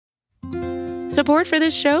Support for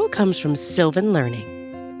this show comes from Sylvan Learning.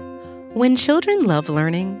 When children love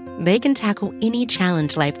learning, they can tackle any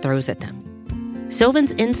challenge life throws at them.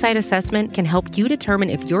 Sylvan's Insight Assessment can help you determine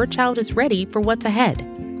if your child is ready for what's ahead.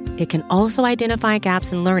 It can also identify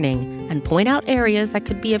gaps in learning and point out areas that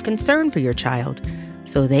could be of concern for your child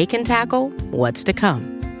so they can tackle what's to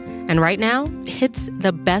come. And right now, it's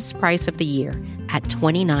the best price of the year at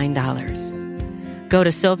 $29. Go to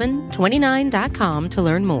sylvan29.com to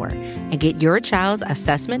learn more and get your child's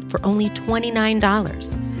assessment for only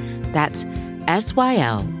 $29. That's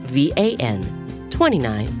SYLVAN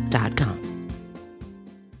 29.com.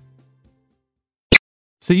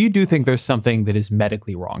 So you do think there's something that is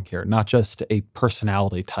medically wrong here, not just a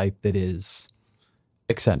personality type that is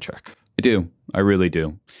eccentric? I do. I really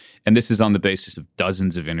do. And this is on the basis of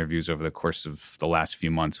dozens of interviews over the course of the last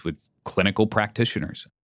few months with clinical practitioners.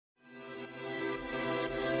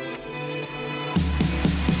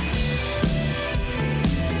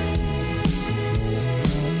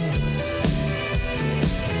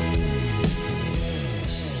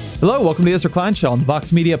 Hello, welcome to the Ezra Klein Show on the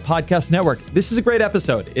Vox Media Podcast Network. This is a great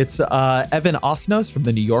episode. It's Evan Osnos from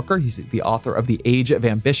The New Yorker. He's the author of The Age of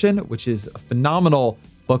Ambition, which is a phenomenal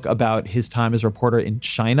book about his time as a reporter in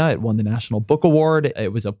China. It won the National Book Award.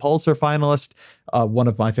 It was a Pulitzer finalist, one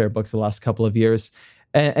of my favorite books of the last couple of years.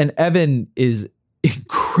 And Evan is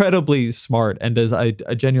incredibly smart and does, I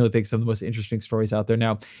genuinely think, some of the most interesting stories out there.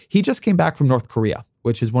 Now, he just came back from North Korea,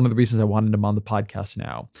 which is one of the reasons I wanted him on the podcast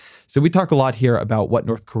now. So we talk a lot here about what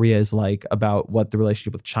North Korea is like, about what the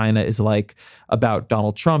relationship with China is like, about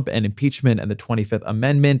Donald Trump and impeachment and the 25th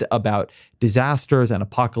Amendment, about disasters and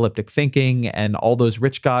apocalyptic thinking and all those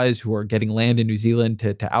rich guys who are getting land in New Zealand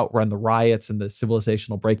to outrun the riots and the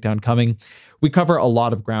civilizational breakdown coming. We cover a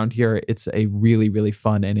lot of ground here. It's a really, really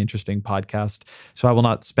fun and interesting podcast. So I will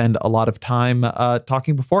not spend a lot of time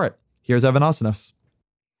talking before it. Here's Evan Osnos.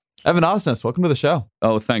 Evan Osnos, welcome to the show.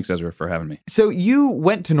 Oh, thanks, Ezra, for having me. So you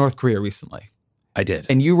went to North Korea recently. I did.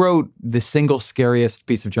 And you wrote the single scariest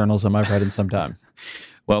piece of journalism I've read in some time.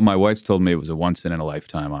 Well, my wife's told me it was a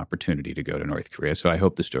once-in-a-lifetime opportunity to go to North Korea, so I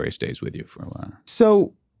hope the story stays with you for a while.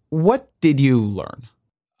 So what did you learn?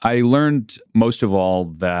 I learned, most of all,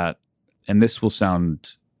 that, and this will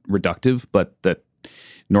sound reductive, but that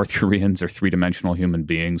North Koreans are three-dimensional human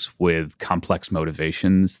beings with complex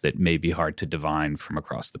motivations that may be hard to divine from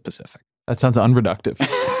across the Pacific. That sounds unreductive.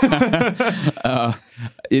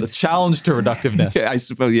 It's a challenge to reductiveness. I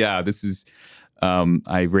suppose, yeah, this is,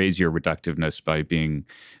 I raise your reductiveness by being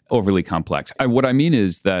overly complex. What I mean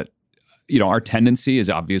is that, you know, our tendency is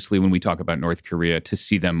obviously when we talk about North Korea to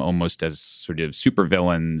see them almost as sort of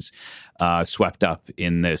supervillains swept up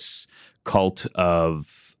in this cult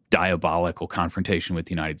of diabolical confrontation with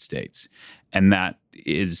the United States. And that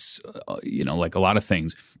is, like a lot of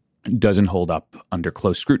things, doesn't hold up under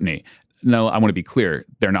close scrutiny. No, I want to be clear.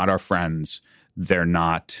 They're not our friends. They're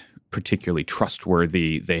not particularly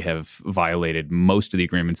trustworthy. They have violated most of the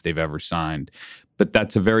agreements they've ever signed. But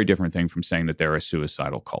that's a very different thing from saying that they're a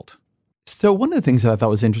suicidal cult. So one of the things that I thought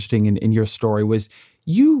was interesting in your story was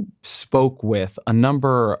you spoke with a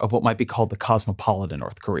number of what might be called the cosmopolitan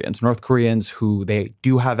North Koreans who they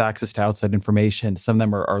do have access to outside information. Some of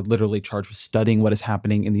them are literally charged with studying what is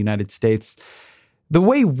happening in the United States. The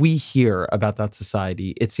way we hear about that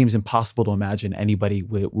society, it seems impossible to imagine anybody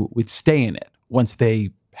would stay in it once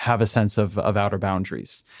they have a sense of outer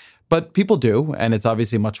boundaries. But people do, and it's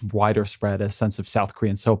obviously much wider spread. A sense of South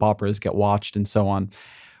Korean soap operas get watched and so on.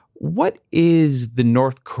 What is the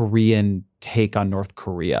North Korean take on North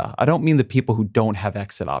Korea? I don't mean the people who don't have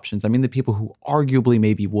exit options. I mean the people who arguably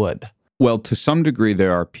maybe would. Well, to some degree,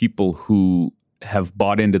 there are people who have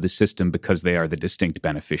bought into the system because they are the distinct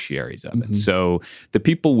beneficiaries of it. Mm-hmm. So the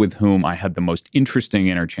people with whom I had the most interesting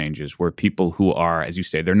interchanges were people who are, as you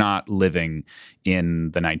say, they're not living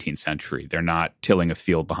in the 19th century. They're not tilling a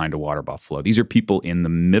field behind a water buffalo. These are people in the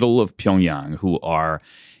middle of Pyongyang who are,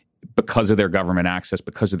 because of their government access,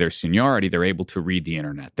 because of their seniority, they're able to read the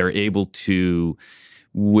internet. They're able to,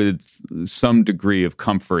 with some degree of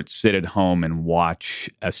comfort, sit at home and watch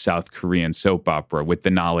a South Korean soap opera with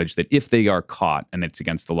the knowledge that if they are caught, and it's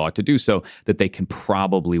against the law to do so, that they can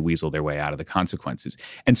probably weasel their way out of the consequences.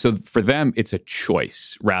 And so for them, it's a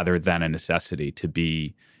choice rather than a necessity to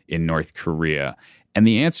be in North Korea. And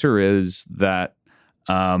the answer is that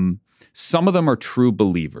some of them are true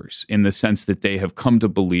believers in the sense that they have come to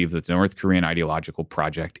believe that the North Korean ideological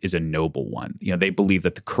project is a noble one. You know, they believe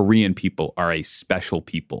that the Korean people are a special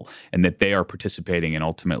people and that they are participating in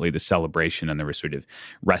ultimately the celebration and the sort of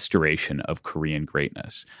restoration of Korean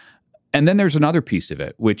greatness. And then there's another piece of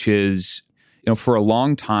it, which is, For a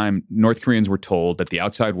long time, North Koreans were told that the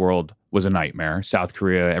outside world was a nightmare. South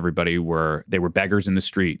Korea, they were beggars in the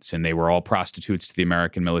streets, and they were all prostitutes to the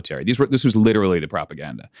American military. This was literally the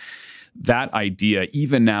propaganda. That idea,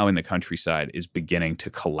 even now in the countryside, is beginning to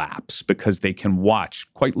collapse because they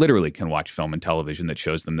quite literally can watch film and television that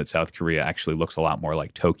shows them that South Korea actually looks a lot more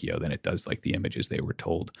like Tokyo than it does like the images they were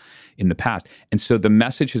told in the past. And so the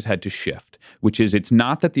message has had to shift, which is it's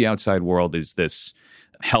not that the outside world is this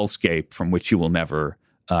hellscape from which you will never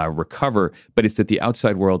recover, but it's that the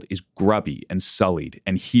outside world is grubby and sullied.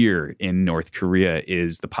 And here in North Korea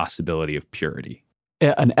is the possibility of purity.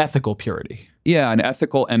 An ethical purity. Yeah, an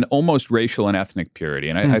ethical and almost racial and ethnic purity.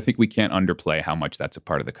 And I think we can't underplay how much that's a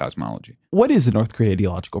part of the cosmology. What is the North Korea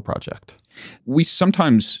ideological project? We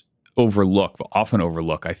sometimes often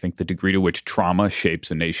overlook, I think, the degree to which trauma shapes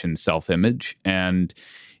a nation's self-image. And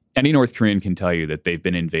any North Korean can tell you that they've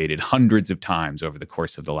been invaded hundreds of times over the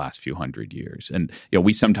course of the last few hundred years. And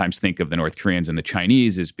we sometimes think of the North Koreans and the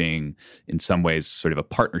Chinese as being, in some ways, sort of a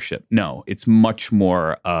partnership. No, it's much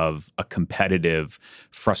more of a competitive,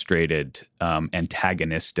 frustrated,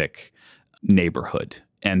 antagonistic neighborhood.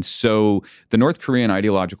 And so the North Korean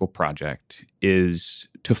ideological project is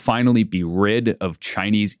to finally be rid of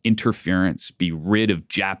Chinese interference, be rid of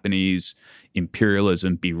Japanese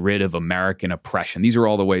imperialism, be rid of American oppression. These are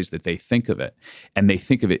all the ways that they think of it. And they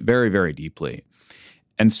think of it very, very deeply.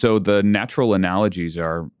 And so the natural analogies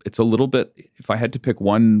are, it's a little bit, if I had to pick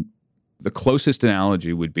one, the closest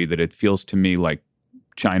analogy would be that it feels to me like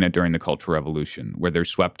China during the Cultural Revolution, where they're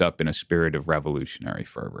swept up in a spirit of revolutionary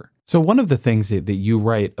fervor. So one of the things that you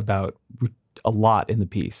write about a lot in the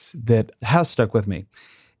piece that has stuck with me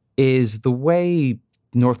is the way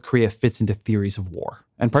North Korea fits into theories of war,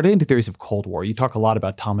 and particularly into theories of Cold War. You talk a lot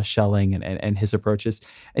about Thomas Schelling and his approaches.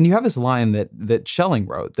 And you have this line that Schelling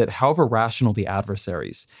wrote, that however rational the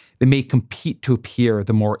adversaries, they may compete to appear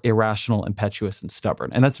the more irrational, impetuous, and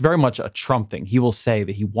stubborn. And that's very much a Trump thing. He will say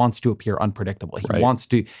that he wants to appear unpredictable. He wants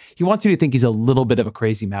you to think he's a little bit of a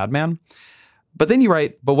crazy madman. But then you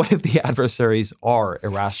write, but what if the adversaries are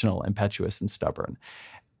irrational, impetuous, and stubborn?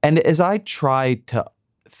 And as I try to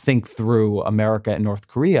think through America and North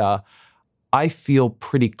Korea, I feel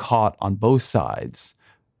pretty caught on both sides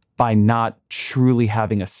by not truly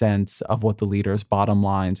having a sense of what the leaders' bottom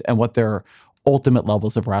lines and what their ultimate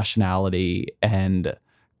levels of rationality and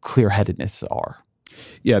clear-headedness are.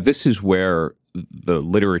 Yeah, this is where the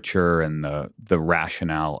literature and the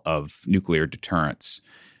rationale of nuclear deterrence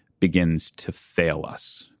begins to fail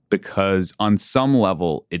us. Because on some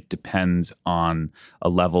level, it depends on a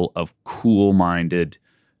level of cool-minded,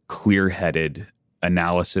 clear-headed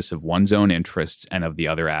analysis of one's own interests and of the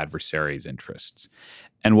other adversary's interests.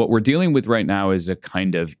 And what we're dealing with right now is a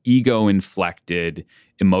kind of ego-inflected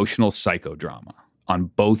emotional psychodrama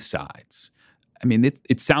on both sides. I mean,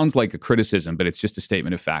 it sounds like a criticism, but it's just a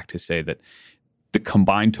statement of fact to say that the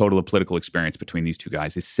combined total of political experience between these two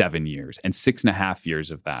guys is 7 years, and 6.5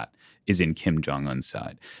 years of that is in Kim Jong-un's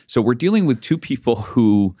side. So we're dealing with two people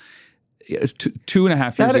who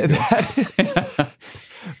 2.5 years ago. That is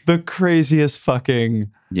the craziest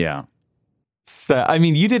fucking... Yeah. I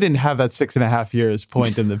mean, you didn't have that 6.5 years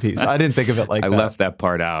point in the piece. I didn't think of it like that. I left that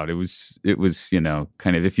part out. It was,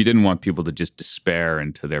 kind of, if you didn't want people to just despair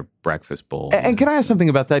into their breakfast bowl. And can I ask something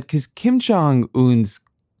about that? Because Kim Jong-un's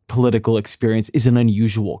political experience is an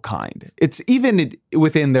unusual kind. It's even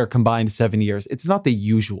within their combined 7 years, it's not the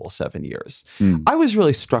usual 7 years. I was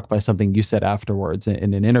really struck by something you said afterwards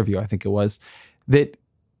in an interview, I think it was, that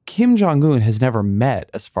Kim Jong-un has never met,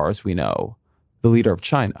 as far as we know, the leader of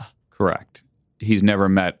China. Correct. He's never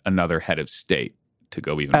met another head of state, to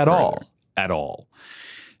go even further. At all.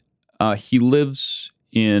 He lives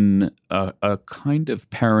in a kind of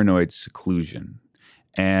paranoid seclusion.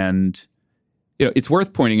 And, it's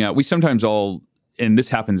worth pointing out, we sometimes all, and this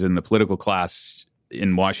happens in the political class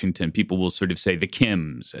in Washington, people will sort of say the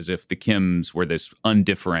Kims, as if the Kims were this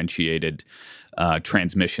undifferentiated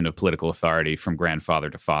transmission of political authority from grandfather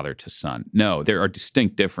to father to son. No, there are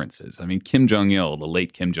distinct differences. I mean, Kim Jong-il, the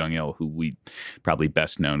late Kim Jong-il, who we probably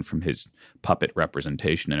best known from his puppet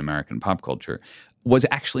representation in American pop culture, was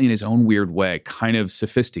actually in his own weird way kind of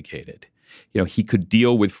sophisticated. He could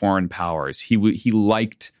deal with foreign powers. He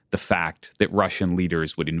liked the fact that Russian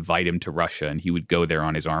leaders would invite him to Russia and he would go there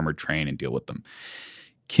on his armored train and deal with them.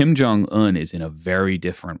 Kim Jong-un is in a very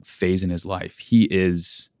different phase in his life. He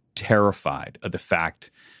is terrified of the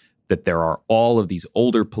fact that there are all of these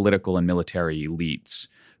older political and military elites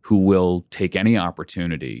who will take any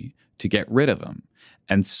opportunity to get rid of him.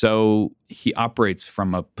 And so he operates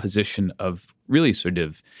from a position of really sort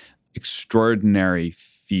of extraordinary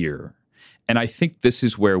fear. And I think this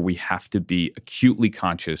is where we have to be acutely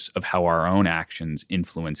conscious of how our own actions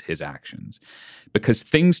influence his actions. Because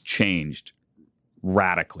things changed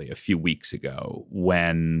radically a few weeks ago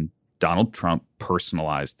when Donald Trump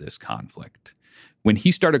personalized this conflict. When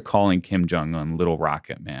he started calling Kim Jong-un Little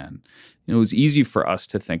Rocket Man, it was easy for us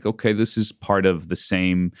to think, okay, this is part of the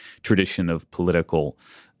same tradition of political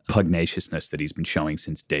pugnaciousness that he's been showing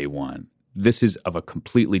since day one. This is of a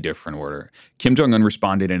completely different order. Kim Jong-un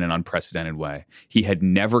responded in an unprecedented way. He had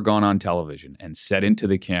never gone on television and said into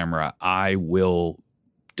the camera, I will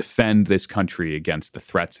defend this country against the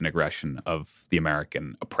threats and aggression of the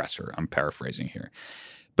American oppressor. I'm paraphrasing here.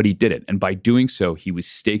 But he did it. And by doing so, he was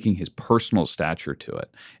staking his personal stature to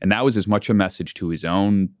it. And that was as much a message to his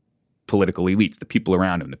own political elites, the people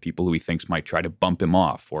around him, the people who he thinks might try to bump him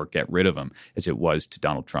off or get rid of him, as it was to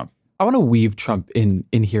Donald Trump. I want to weave Trump in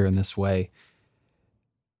here in this way.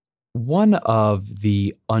 One of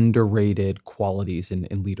the underrated qualities in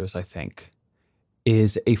leaders, I think,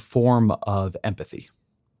 is a form of empathy.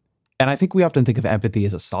 And I think we often think of empathy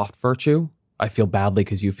as a soft virtue. I feel badly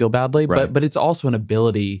because you feel badly, right. but it's also an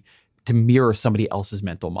ability to mirror somebody else's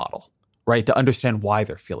mental model, right? To understand why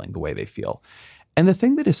they're feeling the way they feel. And the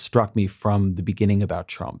thing that has struck me from the beginning about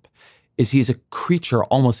Trump is he's a creature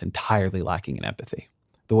almost entirely lacking in empathy.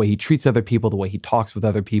 The way he treats other people, the way he talks with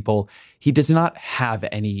other people, he does not have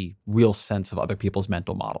any real sense of other people's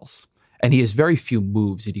mental models. And he has very few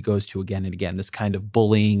moves that he goes to again and again, this kind of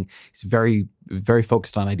bullying. He's very, very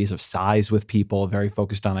focused on ideas of size with people, very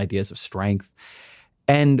focused on ideas of strength.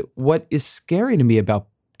 And what is scary to me about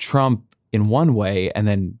Trump in one way and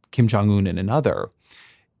then Kim Jong-un in another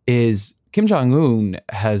is Kim Jong-un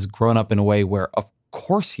has grown up in a way where, of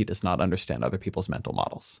course, he does not understand other people's mental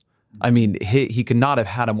models. I mean, he could not have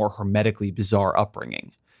had a more hermetically bizarre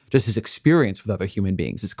upbringing. Just his experience with other human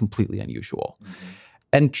beings is completely unusual. Mm-hmm.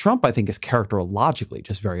 And Trump, I think, is characterologically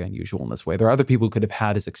just very unusual in this way. There are other people who could have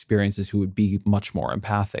had his experiences who would be much more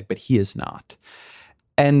empathic, but he is not.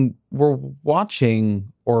 And we're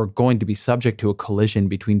watching or going to be subject to a collision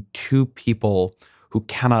between two people who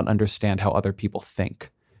cannot understand how other people think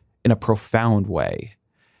in a profound way.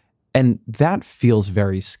 And that feels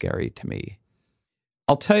very scary to me.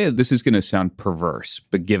 I'll tell you, this is going to sound perverse,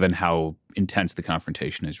 but given how intense the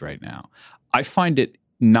confrontation is right now, I find it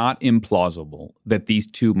not implausible that these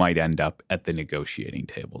two might end up at the negotiating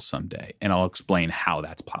table someday. And I'll explain how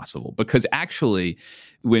that's possible. Because actually,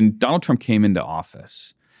 when Donald Trump came into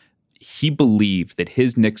office, he believed that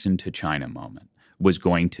his Nixon to China moment was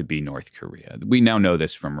going to be North Korea. We now know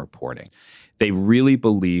this from reporting. They really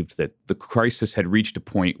believed that the crisis had reached a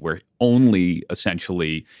point where only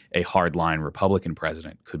essentially a hardline Republican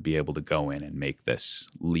president could be able to go in and make this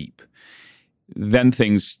leap. Then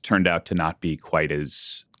things turned out to not be quite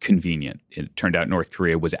as convenient. It turned out North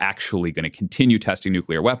Korea was actually going to continue testing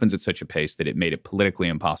nuclear weapons at such a pace that it made it politically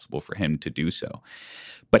impossible for him to do so.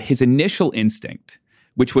 But his initial instinct,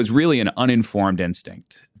 which was really an uninformed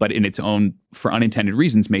instinct, but in its own, for unintended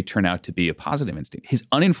reasons, may turn out to be a positive instinct. His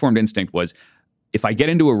uninformed instinct was, if I get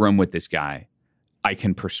into a room with this guy, I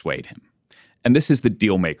can persuade him. And this is the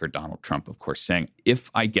deal maker, Donald Trump, of course, saying, if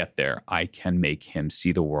I get there, I can make him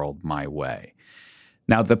see the world my way.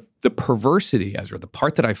 Now, the perversity, Ezra, the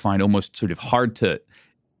part that I find almost sort of hard to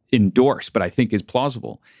endorse, but I think is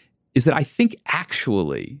plausible, is that I think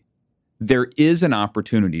actually there is an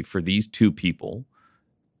opportunity for these two people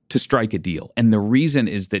to strike a deal. And the reason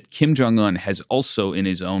is that Kim Jong-un has also, in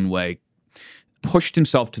his own way, pushed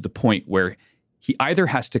himself to the point where he either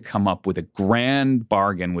has to come up with a grand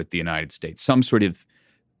bargain with the United States, some sort of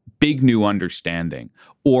big new understanding,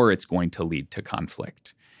 or it's going to lead to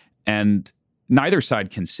conflict. And neither side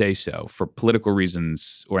can say so for political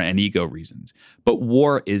reasons and ego reasons. But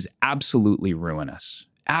war is absolutely ruinous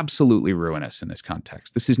in this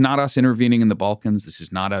context. This is not us intervening in the Balkans. This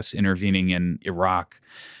is not us intervening in Iraq.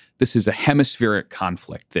 This is a hemispheric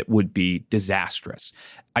conflict that would be disastrous.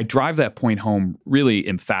 I drive that point home really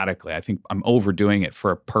emphatically. I think I'm overdoing it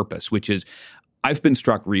for a purpose, which is I've been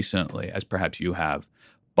struck recently, as perhaps you have,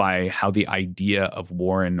 by how the idea of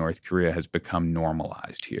war in North Korea has become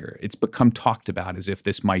normalized here. It's become talked about as if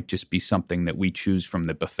this might just be something that we choose from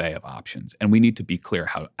the buffet of options. And we need to be clear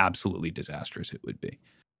how absolutely disastrous it would be.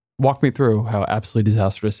 Walk me through how absolutely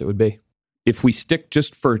disastrous it would be. If we stick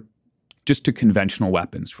just to conventional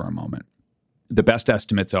weapons for a moment, the best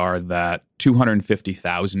estimates are that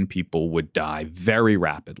 250,000 people would die very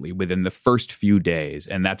rapidly within the first few days,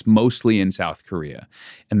 and that's mostly in South Korea.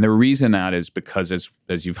 And the reason that is because,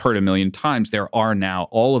 as you've heard a million times, there are now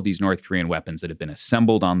all of these North Korean weapons that have been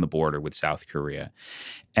assembled on the border with South Korea.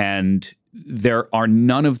 And there are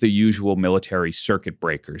none of the usual military circuit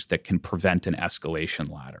breakers that can prevent an escalation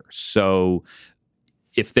ladder. So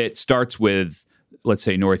if it starts with, let's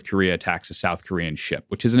say, North Korea attacks a South Korean ship,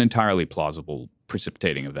 which is an entirely plausible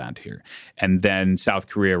precipitating event here, and then South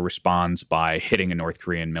Korea responds by hitting a North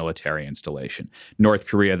Korean military installation. North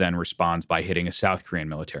Korea then responds by hitting a South Korean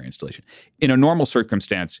military installation. In a normal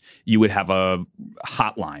circumstance, you would have a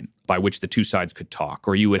hotline by which the two sides could talk,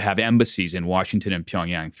 or you would have embassies in Washington and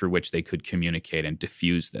Pyongyang through which they could communicate and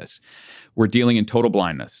diffuse this. We're dealing in total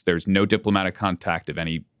blindness. There's no diplomatic contact of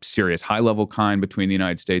any serious high-level kind between the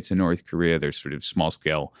United States and North Korea. There's sort of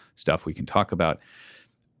small-scale stuff we can talk about.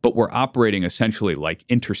 But we're operating essentially like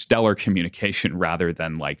interstellar communication rather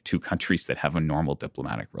than like two countries that have a normal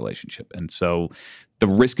diplomatic relationship. And so the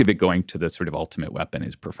risk of it going to the sort of ultimate weapon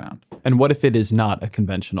is profound. And what if it is not a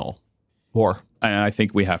conventional war? And I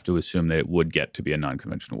think we have to assume that it would get to be a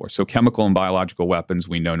non-conventional war. So chemical and biological weapons,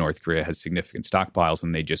 we know North Korea has significant stockpiles,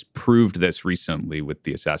 and they just proved this recently with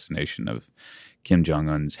the assassination of Kim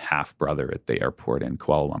Jong-un's half-brother at the airport in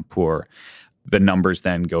Kuala Lumpur. The numbers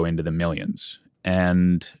then go into the millions.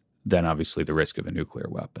 And then obviously the risk of a nuclear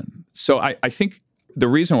weapon. So I think the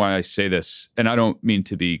reason why I say this, and I don't mean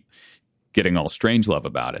to be getting all Strangelove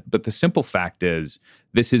about it, but the simple fact is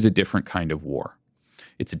this is a different kind of war.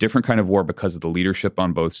 It's a different kind of war because of the leadership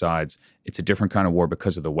on both sides. It's a different kind of war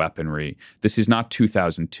because of the weaponry. This is not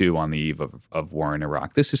 2002 on the eve of war in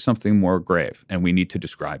Iraq. This is something more grave, and we need to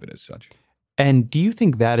describe it as such. And do you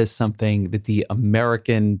think that is something that the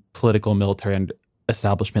American political military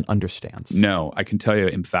establishment understands? No, I can tell you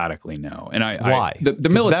emphatically no. And why? The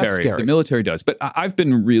military does. But I've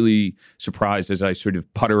been really surprised as I sort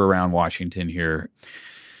of putter around Washington here,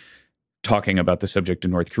 talking about the subject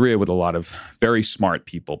of North Korea with a lot of very smart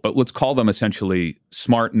people, but let's call them essentially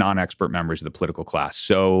smart, non-expert members of the political class.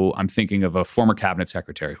 So I'm thinking of a former cabinet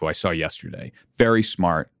secretary who I saw yesterday, very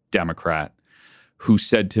smart Democrat, who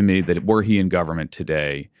said to me that were he in government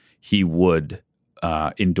today, he would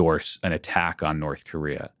endorse an attack on North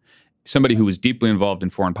Korea. Somebody who was deeply involved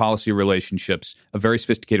in foreign policy relationships, a very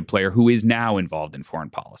sophisticated player who is now involved in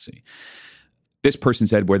foreign policy. This person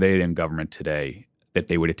said, were they in government today, that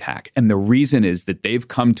they would attack. And the reason is that they've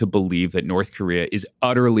come to believe that North Korea is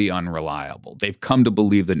utterly unreliable. They've come to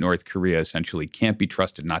believe that North Korea essentially can't be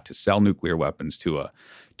trusted not to sell nuclear weapons to a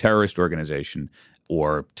terrorist organization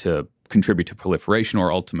or to contribute to proliferation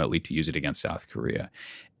or ultimately to use it against South Korea.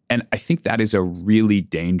 And I think that is a really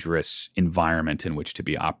dangerous environment in which to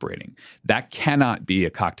be operating. That cannot be a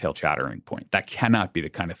cocktail chattering point. That cannot be the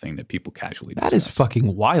kind of thing that people casually discuss. That is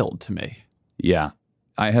fucking wild to me. Yeah,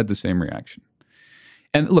 I had the same reaction.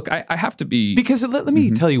 And look, I have to be... Because let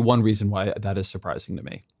me tell you one reason why that is surprising to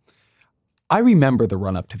me. I remember the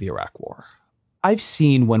run-up to the Iraq War. I've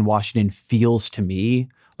seen when Washington feels to me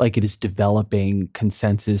like it is developing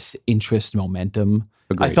consensus, interest, momentum.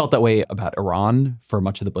 Agreed. I felt that way about Iran for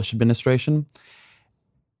much of the Bush administration.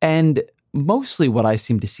 And mostly what I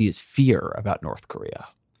seem to see is fear about North Korea.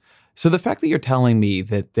 So the fact that you're telling me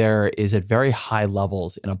that there is at very high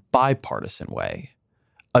levels in a bipartisan way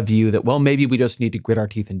a view that, well, maybe we just need to grit our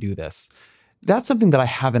teeth and do this, that's something that I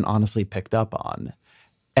haven't honestly picked up on.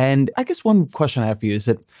 And I guess one question I have for you is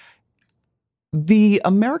that the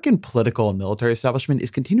American political and military establishment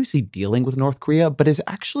is continuously dealing with North Korea, but is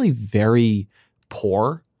actually very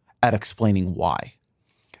poor at explaining why.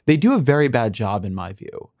 They do a very bad job, in my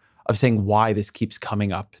view, of saying why this keeps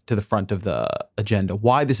coming up to the front of the agenda,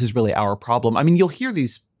 why this is really our problem. I mean, you'll hear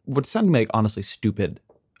these, what sound like honestly stupid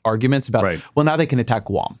arguments about, right, well, now they can attack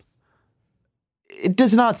Guam. It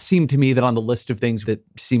does not seem to me that on the list of things that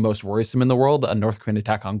seem most worrisome in the world, a North Korean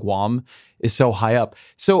attack on Guam is so high up.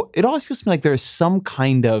 So it always feels to me like there is some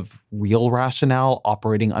kind of real rationale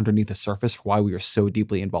operating underneath the surface for why we are so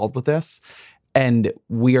deeply involved with this. And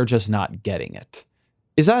we are just not getting it.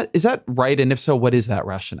 Is that right? And if so, what is that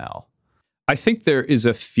rationale? I think there is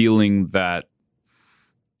a feeling that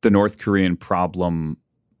the North Korean problem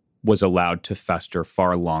was allowed to fester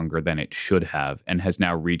far longer than it should have and has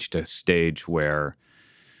now reached a stage where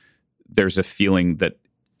there's a feeling that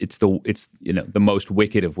it's the most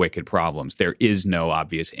wicked of wicked problems. There is no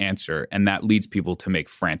obvious answer, and that leads people to make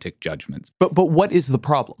frantic judgments. But what is the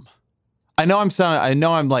problem? I know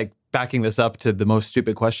I'm like backing this up to the most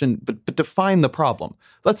stupid question, but define the problem.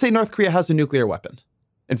 Let's say North Korea has a nuclear weapon.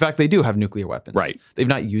 In fact, they do have nuclear weapons. Right. They've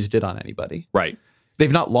not used it on anybody. Right.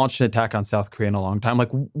 They've not launched an attack on South Korea in a long time. Like,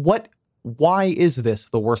 why is this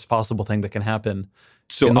the worst possible thing that can happen?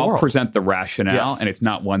 So I'll world? Present the rationale, yes, and it's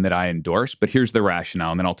not one that I endorse, but here's the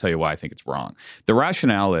rationale, and then I'll tell you why I think it's wrong. The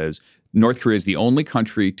rationale is North Korea is the only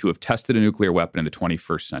country to have tested a nuclear weapon in the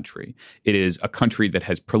 21st century. It is a country that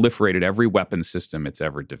has proliferated every weapon system it's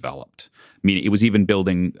ever developed. Meaning, it was even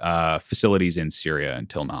building facilities in Syria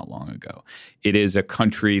until not long ago. It is a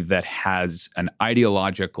country that has an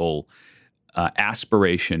ideological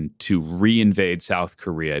aspiration to reinvade South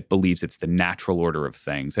Korea. It believes it's the natural order of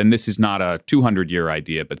things. And this is not a 200-year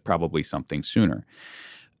idea, but probably something sooner.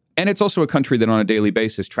 And it's also a country that on a daily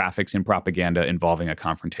basis traffics in propaganda involving a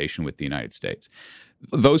confrontation with the United States.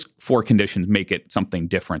 Those four conditions make it something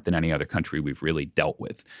different than any other country we've really dealt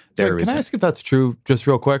with. So can I ask if that's true, just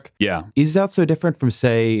real quick? Yeah. Is that so different from,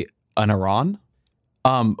 say, an Iran,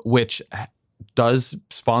 which does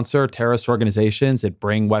sponsor terrorist organizations? It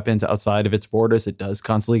bring weapons outside of its borders. It does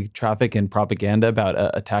constantly traffic in propaganda about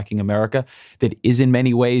attacking America, that is in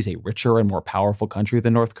many ways a richer and more powerful country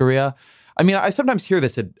than North Korea. I mean, I sometimes hear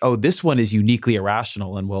this, this one is uniquely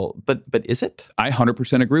irrational, and but is it? I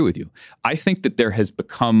 100% agree with you. I think that there has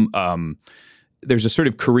become, there's a sort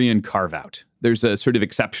of Korean carve-out. There's a sort of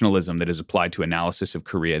exceptionalism that is applied to analysis of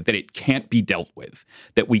Korea, that it can't be dealt with,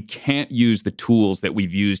 that we can't use the tools that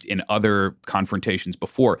we've used in other confrontations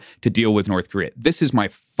before to deal with North Korea. This is my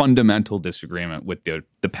fundamental disagreement with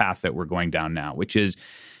the path that we're going down now, which is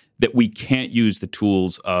that we can't use the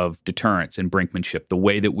tools of deterrence and brinkmanship the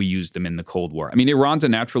way that we used them in the Cold War. I mean, Iran's a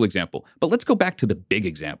natural example, but let's go back to the big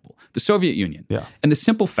example, the Soviet Union. Yeah. And the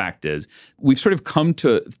simple fact is, we've sort of come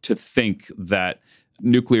to think that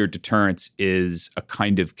nuclear deterrence is a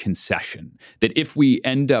kind of concession, that if we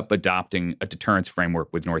end up adopting a deterrence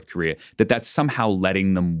framework with North Korea, that's somehow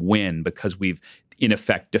letting them win because we've in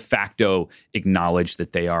effect, de facto acknowledge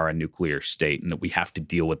that they are a nuclear state and that we have to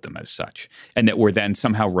deal with them as such, and that we're then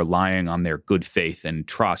somehow relying on their good faith and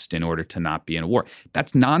trust in order to not be in a war.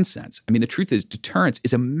 That's nonsense. I mean, the truth is deterrence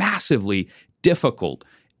is a massively difficult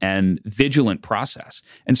and vigilant process.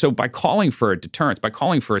 And so by calling for a deterrence, by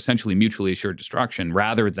calling for essentially mutually assured destruction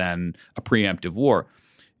rather than a preemptive war,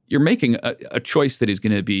 you're making a choice that is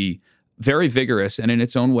going to be very vigorous and in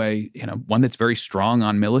its own way, one that's very strong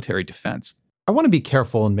on military defense. I want to be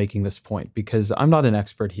careful in making this point because I'm not an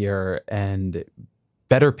expert here, and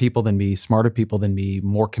better people than me, smarter people than me,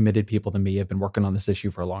 more committed people than me have been working on this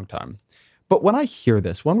issue for a long time. But when I hear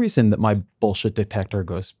this, one reason that my bullshit detector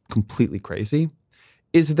goes completely crazy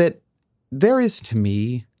is that there is, to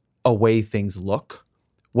me, a way things look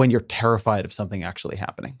when you're terrified of something actually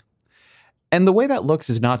happening. And the way that looks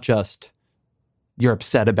is not just you're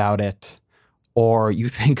upset about it or you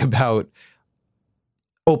think about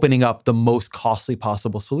opening up the most costly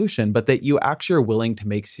possible solution, but that you actually are willing to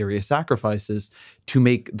make serious sacrifices to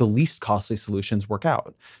make the least costly solutions work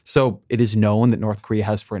out. So it is known that North Korea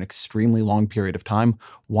has, for an extremely long period of time,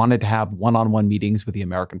 wanted to have one-on-one meetings with the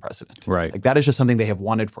American president. Right. Like, that is just something they have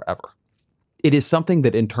wanted forever. It is something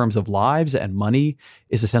that in terms of lives and money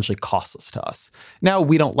is essentially costless to us. Now,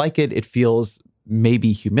 we don't like it. It feels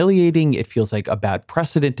maybe humiliating. It feels like a bad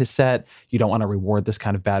precedent to set. You don't want to reward this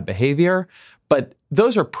kind of bad behavior. But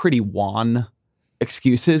those are pretty wan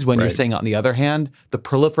excuses when you're saying, on the other hand, the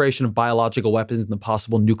proliferation of biological weapons and the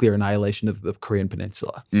possible nuclear annihilation of the Korean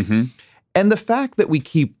Peninsula. Mm-hmm. And the fact that we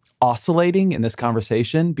keep oscillating in this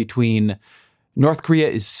conversation between North Korea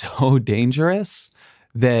is so dangerous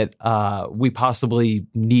that we possibly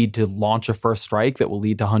need to launch a first strike that will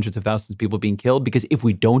lead to hundreds of thousands of people being killed. Because if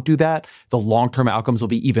we don't do that, the long-term outcomes will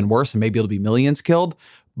be even worse and maybe it'll be millions killed.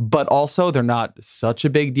 But also, they're not such a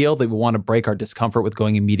big deal that we want to break our discomfort with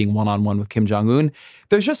going and meeting one-on-one with Kim Jong-un.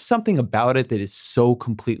 There's just something about it that is so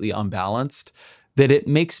completely unbalanced that it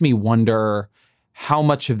makes me wonder how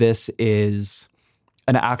much of this is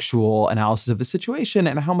an actual analysis of the situation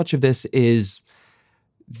and how much of this is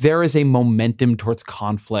there is a momentum towards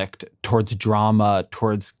conflict, towards drama,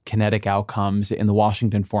 towards kinetic outcomes in the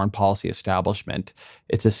Washington foreign policy establishment.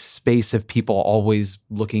 It's a space of people always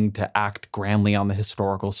looking to act grandly on the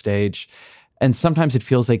historical stage. And sometimes it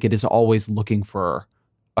feels like it is always looking for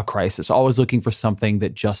a crisis, always looking for something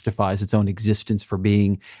that justifies its own existence for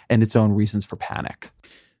being and its own reasons for panic.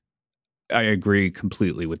 I agree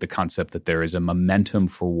completely with the concept that there is a momentum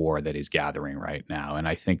for war that is gathering right now. And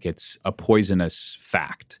I think it's a poisonous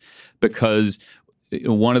fact because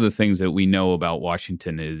one of the things that we know about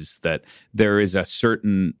Washington is that there is a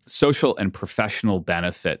certain social and professional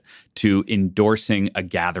benefit to endorsing a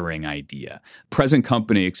gathering idea. Present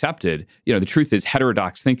company accepted, the truth is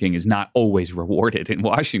heterodox thinking is not always rewarded in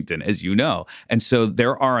Washington, as you know. And so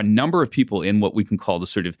there are a number of people in what we can call the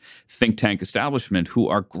sort of think tank establishment who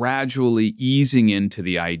are gradually easing into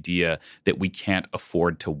the idea that we can't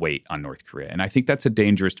afford to wait on North Korea. And I think that's a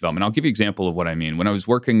dangerous development. I'll give you an example of what I mean. When I was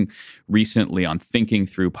working recently on thinking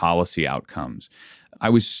through policy outcomes, I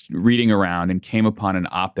was reading around and came upon an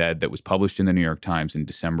op-ed that was published in the New York Times in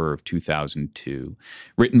December of 2002,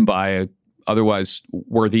 written by a otherwise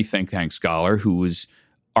worthy think tank scholar who was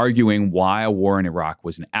arguing why a war in Iraq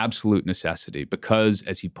was an absolute necessity because,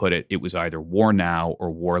 as he put it, it was either war now or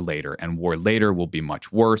war later, and war later will be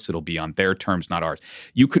much worse. It'll be on their terms, not ours.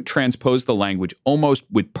 You could transpose the language almost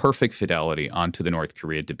with perfect fidelity onto the North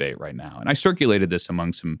Korea debate right now. And I circulated this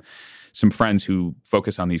among some friends who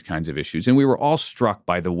focus on these kinds of issues, and we were all struck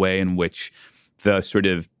by the way in which the sort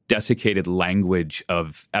of desiccated language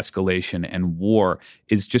of escalation and war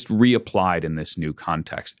is just reapplied in this new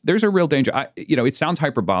context. There's a real danger. It sounds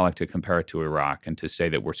hyperbolic to compare it to Iraq and to say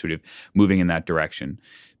that we're sort of moving in that direction.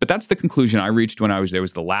 But that's the conclusion I reached when I was there.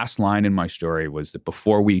 Was the last line in my story was that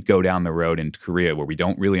before we go down the road into Korea where we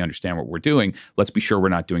don't really understand what we're doing, let's be sure we're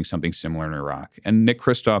not doing something similar in Iraq. And Nick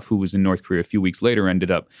Kristof, who was in North Korea a few weeks later,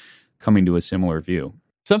 ended up coming to a similar view.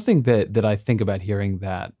 Something that I think about hearing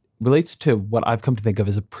that relates to what I've come to think of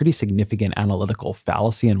as a pretty significant analytical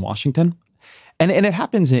fallacy in Washington. And it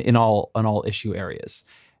happens in all issue areas.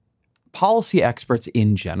 Policy experts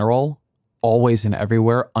in general, always and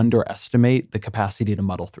everywhere, underestimate the capacity to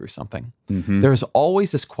muddle through something. Mm-hmm. There's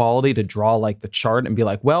always this quality to draw like the chart and be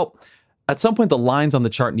like, well, at some point the lines on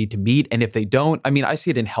the chart need to meet. And if they don't, I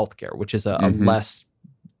see it in healthcare, which is a less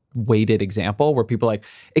weighted example where people are like,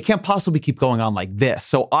 it can't possibly keep going on like this.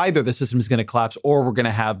 So either the system is going to collapse or we're going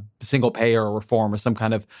to have single payer reform or some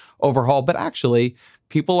kind of overhaul. But actually,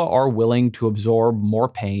 people are willing to absorb more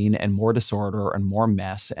pain and more disorder and more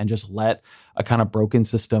mess and just let a kind of broken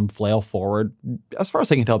system flail forward, as far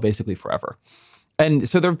as I can tell, basically forever. And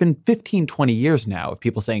so there have been 15, 20 years now of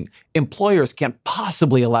people saying employers can't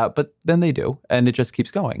possibly allow it, but then they do, and it just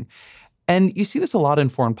keeps going. And you see this a lot in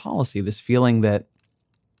foreign policy, this feeling that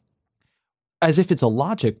as if it's a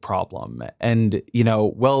logic problem and,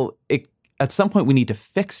 at some point we need to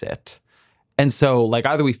fix it. And so like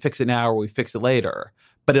either we fix it now or we fix it later,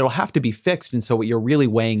 but it'll have to be fixed. And so what you're really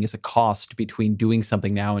weighing is a cost between doing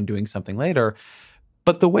something now and doing something later.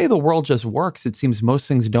 But the way the world just works, it seems most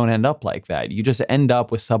things don't end up like that. You just end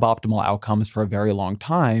up with suboptimal outcomes for a very long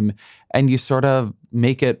time and you sort of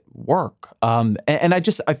make it work. And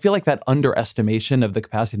I feel like that underestimation of the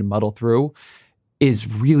capacity to muddle through is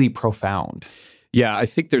really profound. Yeah, I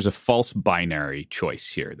think there's a false binary choice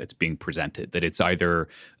here that's being presented, that it's either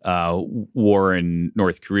war in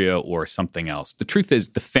North Korea or something else. The truth is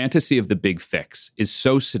the fantasy of the big fix is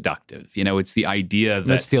so seductive. It's the idea that—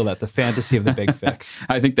 Let's steal that, the fantasy of the big fix.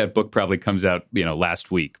 I think that book probably comes out,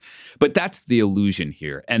 last week. But that's the illusion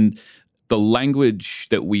here. And the language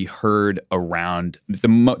that we heard around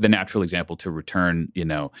the natural example to return,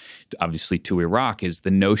 obviously to Iraq is the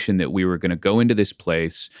notion that we were going to go into this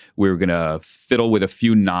place, we were going to fiddle with a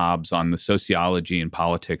few knobs on the sociology and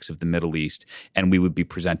politics of the Middle East, and we would be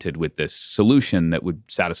presented with this solution that would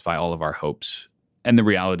satisfy all of our hopes. And the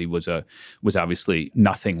reality was obviously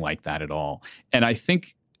nothing like that at all. And I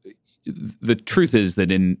think the truth is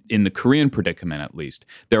that in the Korean predicament, at least,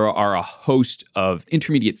 there are a host of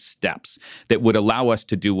intermediate steps that would allow us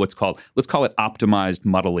to do let's call it optimized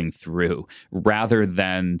muddling through, rather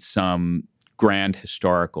than some grand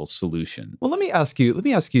historical solution. Well, let me ask you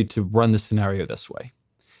to run the scenario this way.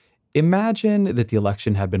 Imagine that the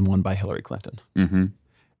election had been won by Hillary Clinton,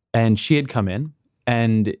 and she had come in,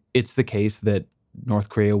 and it's the case that North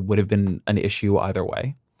Korea would have been an issue either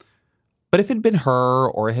way. But if it had been her,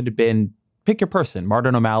 or it had been, pick your person,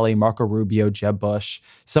 Martin O'Malley, Marco Rubio, Jeb Bush,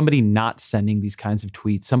 somebody not sending these kinds of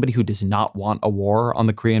tweets, somebody who does not want a war on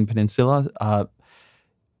the Korean Peninsula,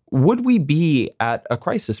 would we be at a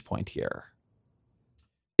crisis point here?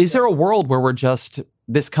 Is there a world where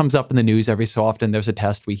this comes up in the news every so often, there's a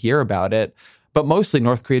test, we hear about it, but mostly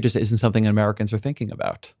North Korea just isn't something Americans are thinking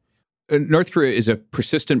about? North Korea is a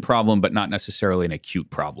persistent problem, but not necessarily an acute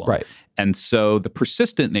problem. Right. And so the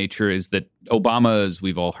persistent nature is that Obama, as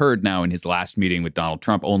we've all heard now in his last meeting with Donald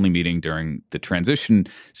Trump, only meeting during the transition,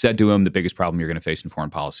 said to him, the biggest problem you're going to face in foreign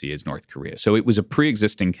policy is North Korea. So it was a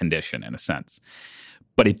pre-existing condition in a sense.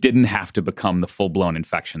 But it didn't have to become the full-blown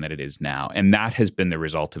infection that it is now. And that has been the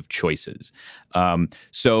result of choices.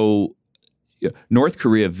 So North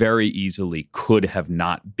Korea very easily could have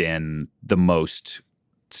not been the most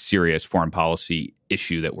serious foreign policy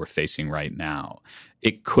issue that we're facing right now.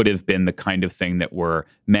 It could have been the kind of thing that we're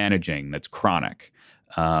managing that's chronic.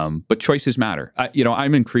 But choices matter.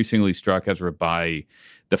 I'm increasingly struck, Ezra, by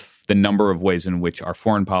the number of ways in which our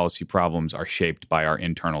foreign policy problems are shaped by our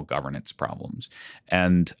internal governance problems.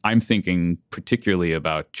 And I'm thinking particularly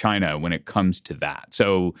about China when it comes to that.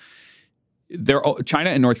 So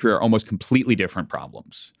China and North Korea are almost completely different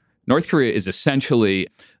problems. North Korea is essentially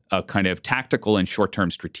a kind of tactical and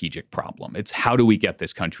short-term strategic problem. It's how do we get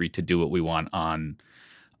this country to do what we want on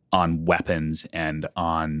weapons and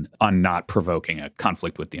on not provoking a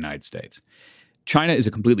conflict with the United States. China is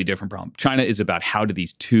a completely different problem. China is about how do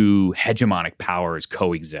these two hegemonic powers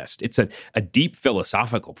coexist. It's a deep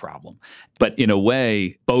philosophical problem. But in a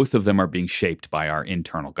way, both of them are being shaped by our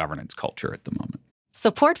internal governance culture at the moment.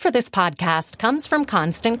 Support for this podcast comes from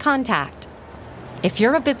Constant Contact. If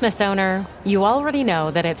you're a business owner, you already know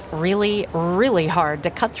that it's really, really hard to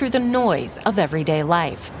cut through the noise of everyday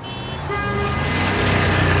life.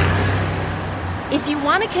 If you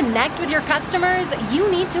want to connect with your customers,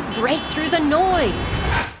 you need to break through the noise.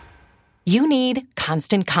 You need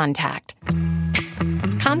Constant Contact.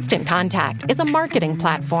 Constant Contact is a marketing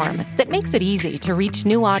platform that makes it easy to reach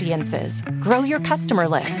new audiences, grow your customer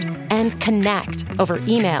list, and connect over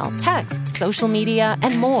email, text, social media,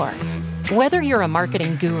 and more. Whether you're a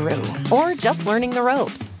marketing guru or just learning the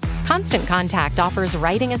ropes, Constant Contact offers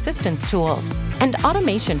writing assistance tools and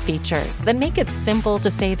automation features that make it simple to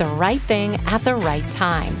say the right thing at the right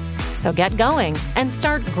time. So get going and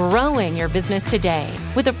start growing your business today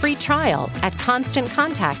with a free trial at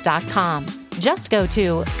ConstantContact.com. Just go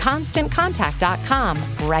to ConstantContact.com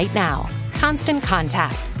right now. Constant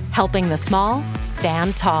Contact, helping the small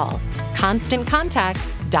stand tall.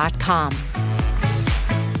 ConstantContact.com.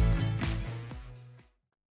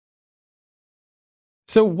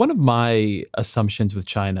 So one of my assumptions with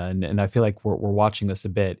China, and I feel like we're watching this a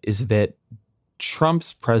bit, is that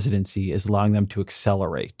Trump's presidency is allowing them to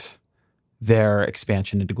accelerate their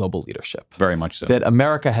expansion into global leadership. Very much so. That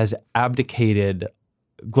America has abdicated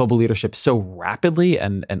global leadership so rapidly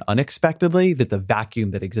and unexpectedly that the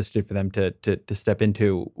vacuum that existed for them to step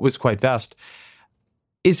into was quite vast.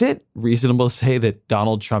 Is it reasonable to say that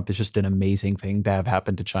Donald Trump is just an amazing thing to have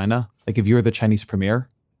happen to China? Like if you're the Chinese premier?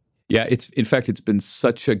 Yeah, in fact, it's been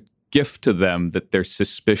such a gift to them that they're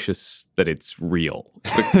suspicious that it's real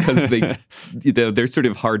because they're sort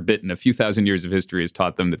of hard bitten. A few thousand years of history has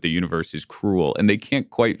taught them that the universe is cruel, and they can't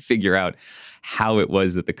quite figure out how it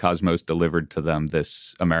was that the cosmos delivered to them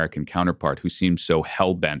this American counterpart who seems so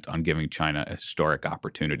hell-bent on giving China a historic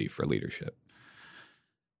opportunity for leadership.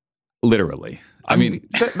 Literally. I mean,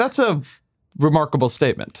 that's a remarkable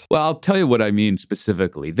statement. Well, I'll tell you what I mean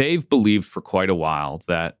specifically. They've believed for quite a while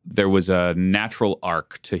that there was a natural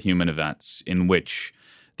arc to human events in which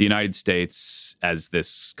the United States, as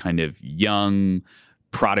this kind of young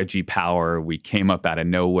prodigy power, we came up out of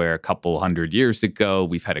nowhere a couple hundred years ago.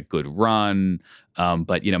 We've had a good run,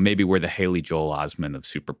 but maybe we're the Haley Joel Osment of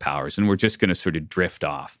superpowers, and we're just going to sort of drift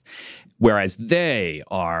off. Whereas they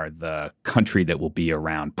are the country that will be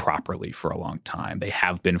around properly for a long time. They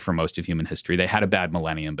have been for most of human history. They had a bad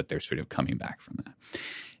millennium, but they're sort of coming back from that.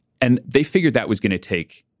 And they figured that was going to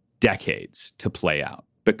take decades to play out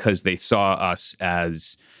because they saw us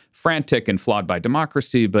as frantic and flawed by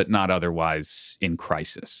democracy, but not otherwise in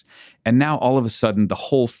crisis. And now all of a sudden, the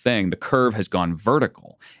whole thing, the curve has gone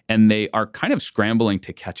vertical, and they are kind of scrambling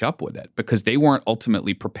to catch up with it because they weren't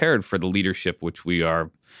ultimately prepared for the leadership which we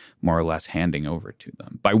are more or less handing over to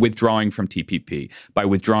them by withdrawing from TPP, by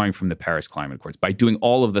withdrawing from the Paris Climate Accords, by doing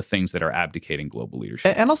all of the things that are abdicating global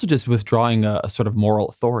leadership. And also just withdrawing a sort of moral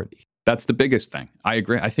authority. That's the biggest thing. I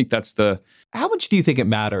agree. I think that's How much do you think it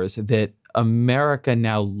matters that America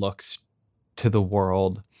now looks to the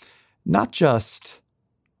world not just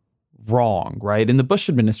wrong, right? In the Bush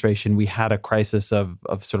administration, we had a crisis of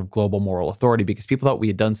sort of global moral authority because people thought we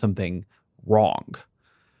had done something wrong.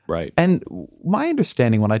 Right. And my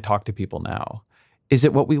understanding when I talk to people now is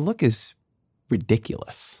that what we look is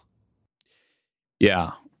ridiculous.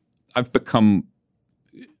 Yeah. I've become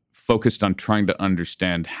focused on trying to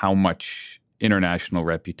understand how much international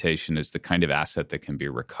reputation is the kind of asset that can be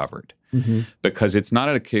recovered. Mm-hmm. Because it's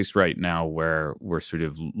not a case right now where we're sort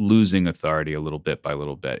of losing authority a little bit by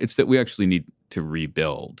little bit. It's that we actually need to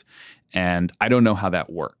rebuild. And I don't know how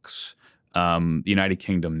that works. The United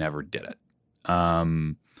Kingdom never did it.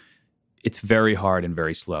 It's very hard and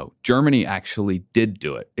very slow. Germany actually did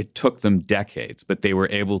do it. It took them decades, but they were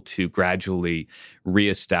able to gradually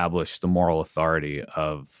reestablish the moral authority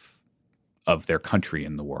of their country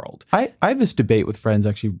in the world. I have this debate with friends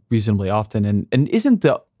actually reasonably often, and isn't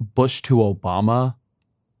the Bush to Obama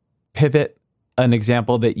pivot an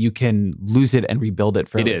example that you can lose it and rebuild it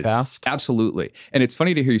fairly fast? Absolutely. And it's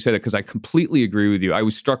funny to hear you say that because I completely agree with you. I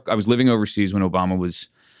was living overseas when Obama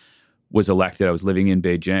was elected. I was living in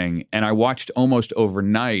Beijing, and I watched almost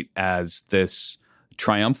overnight as this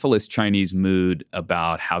triumphalist Chinese mood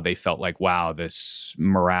about how they felt like, wow, this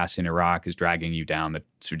morass in Iraq is dragging you down the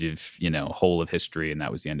sort of, whole of history, and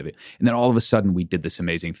that was the end of it. And then all of a sudden we did this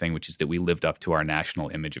amazing thing, which is that we lived up to our national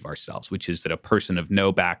image of ourselves, which is that a person of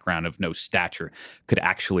no background, of no stature, could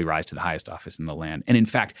actually rise to the highest office in the land. And in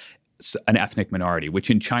fact, an ethnic minority, which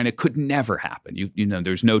in China could never happen.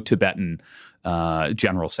 There's no Tibetan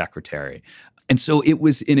general secretary. And so it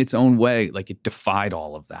was, in its own way, like it defied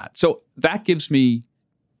all of that. So that gives me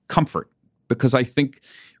comfort, because I think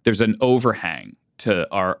there's an overhang to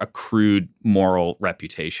our accrued moral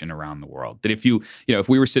reputation around the world. That if if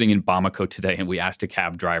we were sitting in Bamako today and we asked a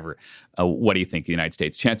cab driver, what do you think of the United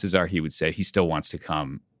States? Chances are he would say he still wants to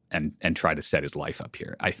come and try to set his life up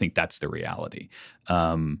here. I think that's the reality.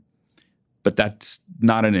 But that's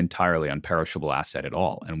not an entirely unperishable asset at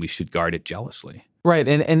all, and we should guard it jealously. Right.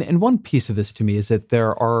 And one piece of this to me is that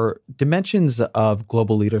there are dimensions of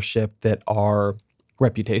global leadership that are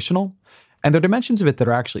reputational, and there are dimensions of it that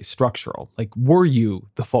are actually structural. Like, were you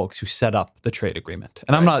the folks who set up the trade agreement?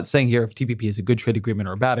 And I'm not saying here if TPP is a good trade agreement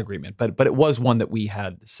or a bad agreement, but it was one that we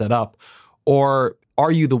had set up. Or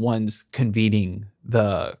are you the ones convening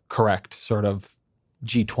the correct sort of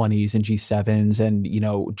G20s and G7s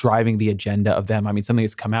and, driving the agenda of them? I mean, something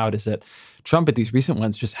that's come out is that Trump at these recent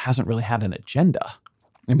ones just hasn't really had an agenda.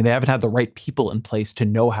 I mean, they haven't had the right people in place to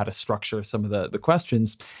know how to structure some of the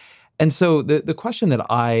questions. And so the question that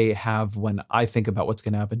I have when I think about what's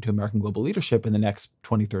going to happen to American global leadership in the next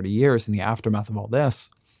 20, 30 years in the aftermath of all this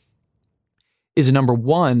is, number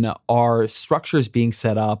one, are structures being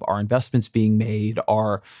set up, are investments being made,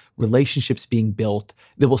 are relationships being built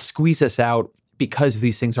that will squeeze us out because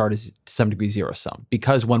these things are to some degree zero-sum,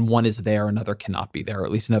 because when one is there, another cannot be there, or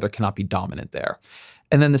at least another cannot be dominant there.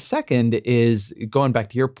 And then the second is, going back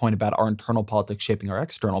to your point about our internal politics shaping our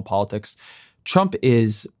external politics, Trump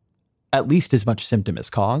is at least as much symptom as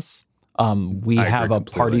cause. We have a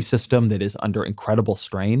party system that is under incredible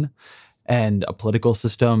strain, and a political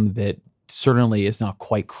system that certainly is not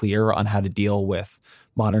quite clear on how to deal with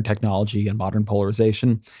modern technology and modern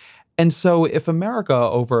polarization. And so if America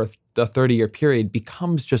over the 30-year period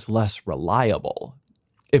becomes just less reliable,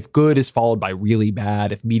 if good is followed by really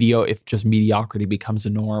bad, if just mediocrity becomes a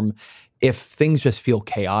norm, if things just feel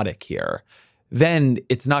chaotic here, then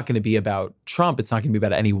it's not going to be about Trump. It's not going to be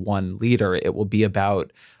about any one leader. It will be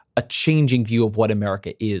about a changing view of what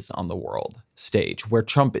America is on the world stage, where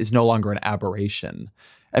Trump is no longer an aberration.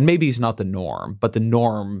 And maybe he's not the norm, but the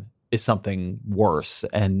norm is something worse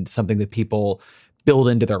and something that people build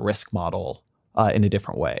into their risk model in a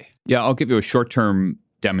different way. Yeah, I'll give you a short-term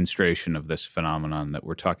demonstration of this phenomenon that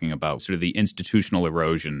we're talking about, sort of the institutional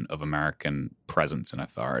erosion of American presence and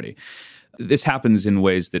authority. This happens in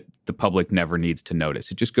ways that the public never needs to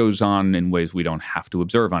notice. It just goes on in ways we don't have to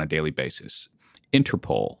observe on a daily basis.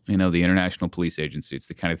 Interpol, the International Police Agency, it's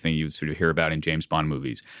the kind of thing you sort of hear about in James Bond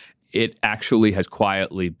movies. It actually has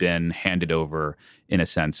quietly been handed over, in a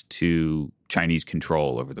sense, to Chinese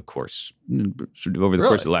control over the course of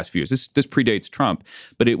the last few years. This predates Trump,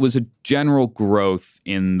 but it was a general growth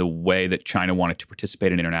in the way that China wanted to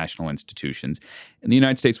participate in international institutions. And the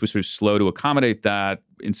United States was sort of slow to accommodate that.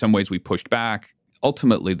 In some ways, we pushed back.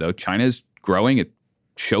 Ultimately, though, China is growing. It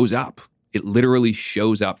shows up. It literally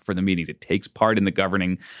shows up for the meetings. It takes part in the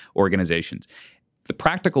governing organizations. The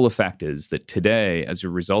practical effect is that today, as a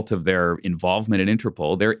result of their involvement in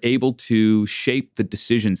Interpol, they're able to shape the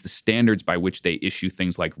decisions, the standards by which they issue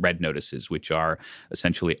things like red notices, which are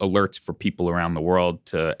essentially alerts for people around the world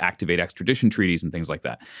to activate extradition treaties and things like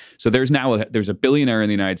that. So there's a billionaire in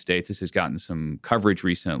the United States. This has gotten some coverage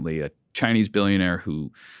recently, a Chinese billionaire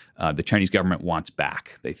who the Chinese government wants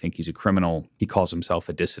back. They think he's a criminal. He calls himself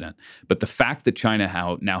a dissident. But the fact that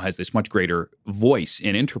China now has this much greater voice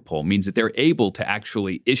in Interpol means that they're able to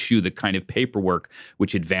actually issue the kind of paperwork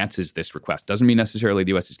which advances this request. Doesn't mean necessarily the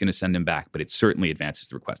U.S. is going to send him back, but it certainly advances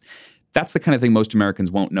the request. That's the kind of thing most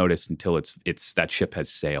Americans won't notice until it's that ship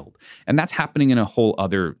has sailed. And that's happening in a whole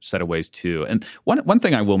other set of ways too. And one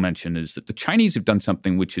thing I will mention is that the Chinese have done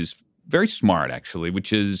something which is very smart, actually,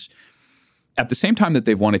 which is at the same time that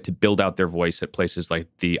they've wanted to build out their voice at places like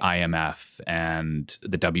the IMF and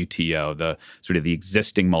the WTO, the sort of the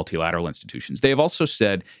existing multilateral institutions, they have also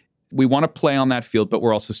said, we want to play on that field, but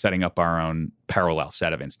we're also setting up our own parallel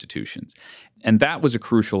set of institutions. And that was a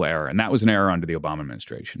crucial error. And that was an error under the Obama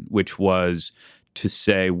administration, which was to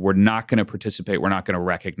say we're not going to participate, we're not going to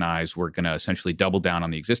recognize, we're going to essentially double down on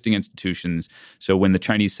the existing institutions. So when the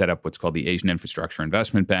Chinese set up what's called the Asian Infrastructure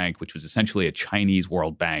Investment Bank, which was essentially a Chinese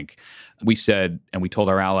World Bank, we said, and we told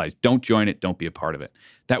our allies, don't join it, don't be a part of it.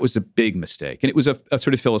 That was a big mistake. And it was a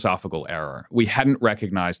sort of philosophical error. We hadn't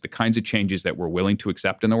recognized the kinds of changes that we're willing to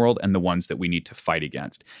accept in the world and the ones that we need to fight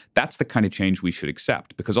against. That's the kind of change we should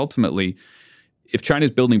accept, because ultimately, if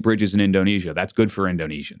China's building bridges in Indonesia, that's good for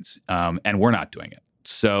Indonesians, and we're not doing it.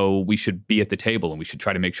 So we should be at the table, and we should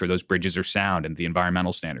try to make sure those bridges are sound and the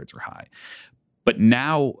environmental standards are high. But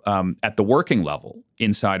now, at the working level,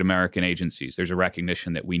 inside American agencies, there's a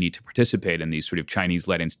recognition that we need to participate in these sort of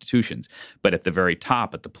Chinese-led institutions. But at the very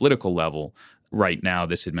top, at the political level, right now,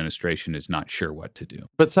 this administration is not sure what to do.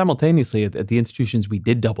 But simultaneously, at the institutions we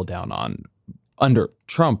did double down on, under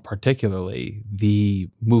Trump particularly, the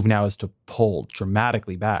move now is to pull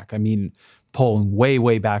dramatically back. I mean, pulling way,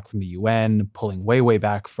 way back from the UN, pulling way, way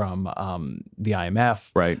back from the IMF,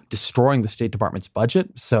 right, destroying the State Department's budget.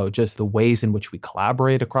 So just the ways in which we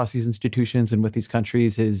collaborate across these institutions and with these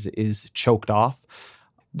countries is choked off.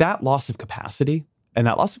 That loss of capacity, and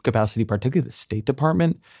that loss of capacity, particularly the State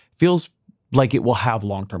Department, feels like it will have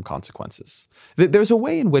long-term consequences. There's a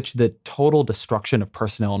way in which the total destruction of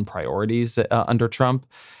personnel and priorities under Trump,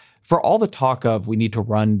 for all the talk of we need to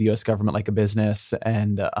run the U.S. government like a business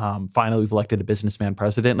and finally we've elected a businessman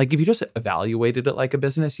president, like if you just evaluated it like a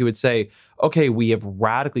business, you would say, okay, we have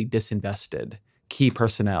radically disinvested key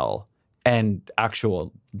personnel and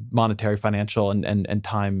actual monetary, financial, and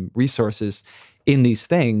time resources in these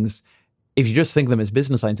things. If you just think of them as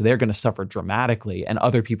business lines, they're going to suffer dramatically, and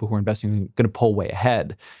other people who are investing are going to pull way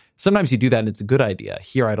ahead. Sometimes you do that and it's a good idea.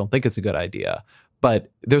 Here, I don't think it's a good idea. But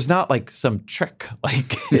there's not like some trick.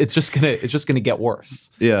 Like it's just gonna get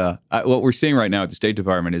worse. Yeah, what we're seeing right now at the State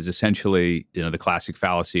Department is essentially, the classic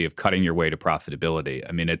fallacy of cutting your way to profitability.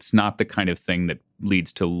 I mean, it's not the kind of thing that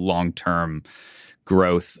leads to long-term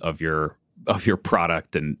growth of your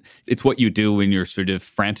product, and it's what you do when you're sort of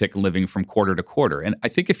frantic living from quarter to quarter. And I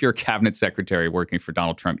think if you're a cabinet secretary working for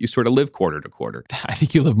Donald Trump, you sort of live quarter to quarter. I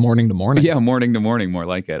think you live morning to morning. Yeah, morning to morning, more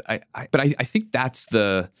like it. But I think that's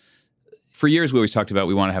for years we always talked about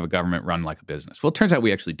we want to have a government run like a business. Well, it turns out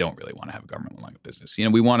we actually don't really want to have a government run like a business.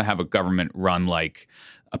 We want to have a government run like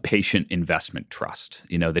a patient investment trust,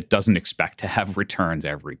 that doesn't expect to have returns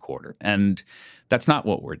every quarter. And that's not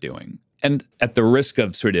what we're doing. And at the risk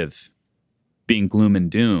of sort of being gloom and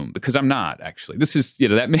doom, because I'm not actually. This is,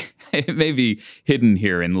 it may be hidden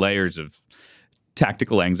here in layers of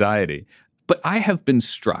tactical anxiety. But I have been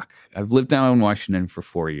struck. I've lived down in Washington for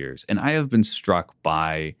 4 years, and I have been struck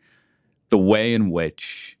by the way in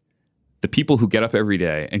which the people who get up every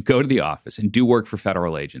day and go to the office and do work for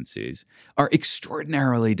federal agencies are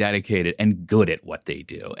extraordinarily dedicated and good at what they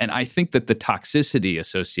do. And I think that the toxicity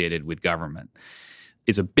associated with government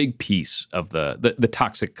is a big piece of the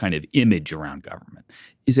toxic kind of image around government,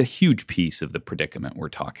 is a huge piece of the predicament we're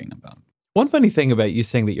talking about. One funny thing about you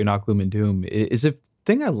saying that you're not gloom and doom is a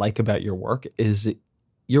thing I like about your work is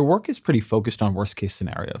your work is pretty focused on worst case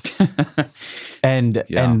scenarios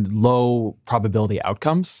and low probability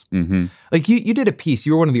outcomes. Mm-hmm. Like you did a piece,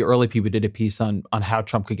 you were one of the early people who did a piece on how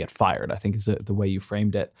Trump could get fired, I think is the way you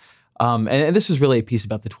framed it. And this was really a piece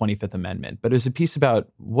about the 25th Amendment, but it was a piece about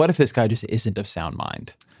what if this guy just isn't of sound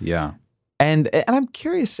mind? Yeah. And I'm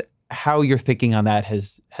curious how your thinking on that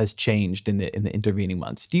has changed in the intervening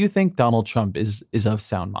months. Do you think Donald Trump is of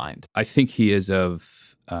sound mind? I think he is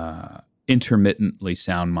of intermittently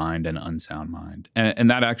sound mind and unsound mind. And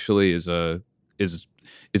that actually is a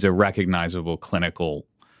recognizable clinical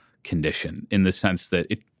condition in the sense that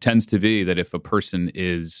it tends to be that if a person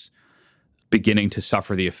is beginning to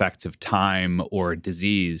suffer the effects of time or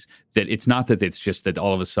disease, that it's not that it's just that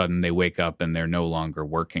all of a sudden they wake up and they're no longer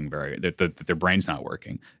working that their brain's not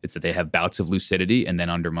working. It's that they have bouts of lucidity, and then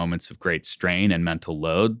under moments of great strain and mental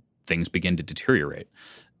load, things begin to deteriorate.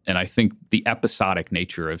 And I think the episodic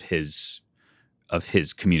nature of his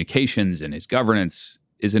communications and his governance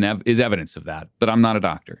is evidence of that. But I'm not a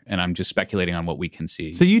doctor, and I'm just speculating on what we can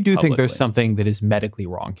see. So you do think there's something that is medically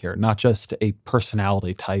wrong here, not just a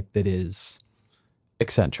personality type that is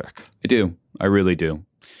eccentric. I do. I really do.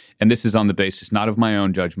 And this is on the basis not of my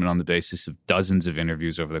own judgment, on the basis of dozens of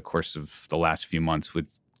interviews over the course of the last few months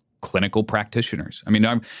with clinical practitioners. I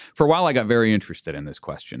mean, for a while I got very interested in this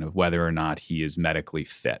question of whether or not he is medically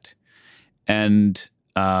fit. And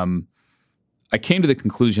I came to the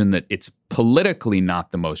conclusion that it's politically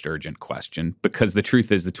not the most urgent question, because the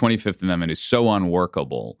truth is the 25th Amendment is so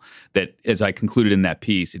unworkable that, as I concluded in that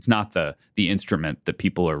piece, it's not the instrument that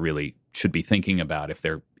people are really should be thinking about if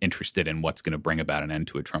they're interested in what's going to bring about an end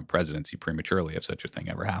to a Trump presidency prematurely, if such a thing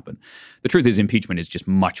ever happened. The truth is impeachment is just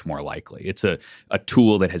much more likely. It's a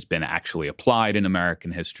tool that has been actually applied in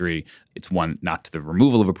American history. It's one not to the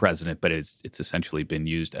removal of a president, but it's essentially been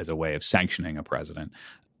used as a way of sanctioning a president.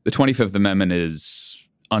 The 25th Amendment is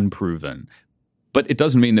unproven. But it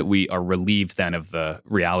doesn't mean that we are relieved then of the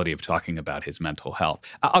reality of talking about his mental health.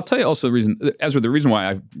 I'll tell you also the reason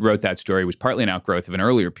why I wrote that story was partly an outgrowth of an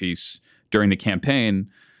earlier piece during the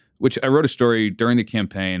campaign, which I wrote a story during the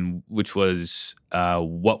campaign, which was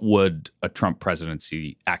what would a Trump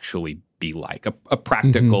presidency actually be like? A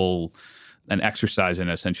practical an exercise in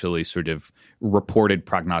essentially sort of reported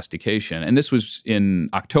prognostication. And this was in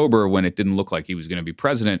October when it didn't look like he was going to be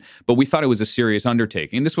president, but we thought it was a serious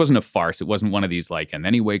undertaking. This wasn't a farce. It wasn't one of these like, and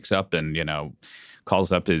then he wakes up and,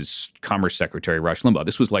 calls up his Commerce Secretary, Rush Limbaugh.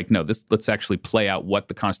 This was like, no, let's actually play out what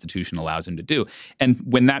the Constitution allows him to do. And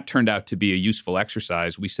when that turned out to be a useful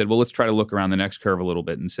exercise, we said, well, let's try to look around the next curve a little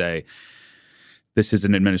bit and say, this is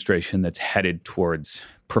an administration that's headed towards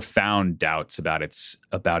profound doubts about its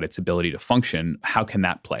ability to function. How can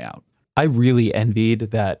that play out? I really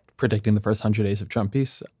envied that predicting the first 100 days of Trump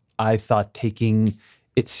piece. I thought taking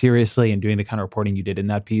it seriously and doing the kind of reporting you did in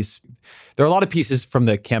that piece. There are a lot of pieces from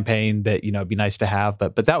the campaign that, it'd be nice to have,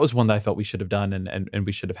 but that was one that I felt we should have done and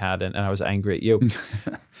we should have had, and I was angry at you.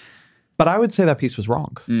 But I would say that piece was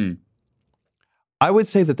wrong. I would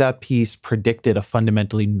say that piece predicted a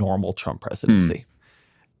fundamentally normal Trump presidency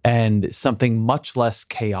and something much less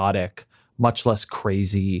chaotic, much less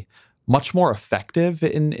crazy, much more effective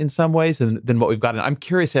in some ways than what we've gotten. I'm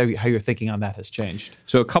curious how your thinking on that has changed.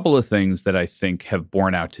 So a couple of things that I think have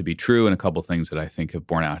borne out to be true and a couple of things that I think have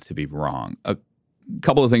borne out to be wrong. A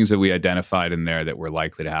couple of things that we identified in there that were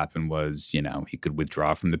likely to happen was, he could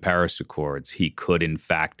withdraw from the Paris Accords. He could, in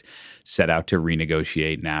fact, set out to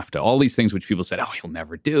renegotiate NAFTA. All these things which people said, he'll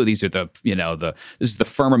never do. These are this is the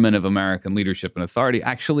firmament of American leadership and authority.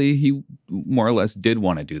 Actually, he more or less did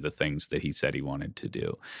want to do the things that he said he wanted to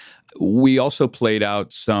do. We also played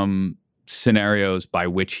out some scenarios by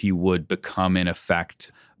which he would become, in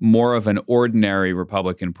effect, more of an ordinary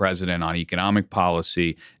Republican president on economic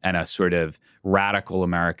policy and a sort of radical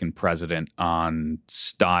American president on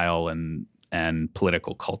style and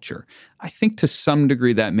political culture. I think to some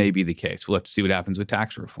degree that may be the case. We'll have to see what happens with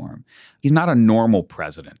tax reform. He's not a normal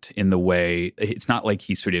president in the way, it's not like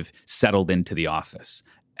he sort of settled into the office.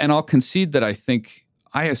 And I'll concede that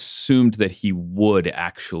I assumed that he would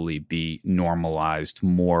actually be normalized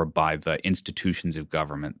more by the institutions of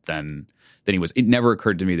government than he was. It never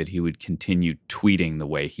occurred to me that he would continue tweeting the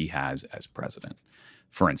way he has as president,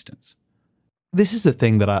 for instance. This is a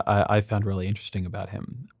thing that I found really interesting about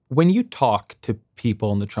him. When you talk to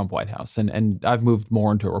people in the Trump White House, and I've moved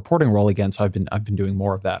more into a reporting role again, so I've been doing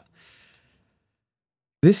more of that.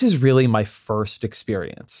 This is really my first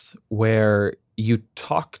experience where you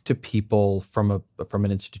talk to people from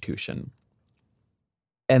an institution,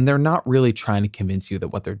 and they're not really trying to convince you that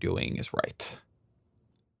what they're doing is right.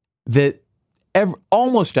 That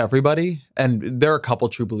almost everybody, and there are a couple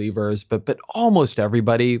true believers, but almost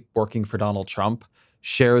everybody working for Donald Trump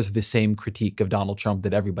shares the same critique of Donald Trump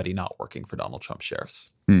that everybody not working for Donald Trump shares.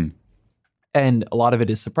 And a lot of it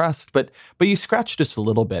is suppressed, but you scratch just a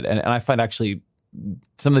little bit, and I find actually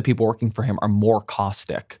some of the people working for him are more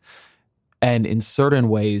caustic and in certain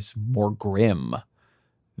ways more grim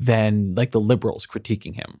than like the liberals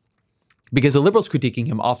critiquing him. Because the liberals critiquing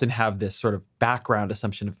him often have this sort of background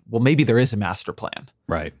assumption of, well, maybe there is a master plan.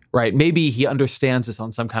 Right. Maybe he understands this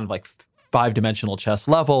on some kind of like 5-dimensional chess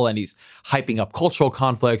level, and he's hyping up cultural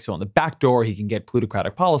conflicts. So on the back door, he can get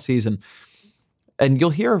plutocratic policies. And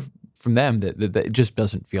you'll hear from them that it just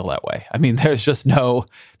doesn't feel that way. I mean, there's no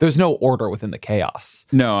order within the chaos.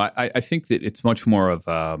 No, I think that it's much more of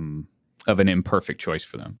an imperfect choice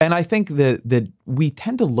for them. And I think that we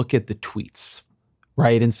tend to look at the tweets,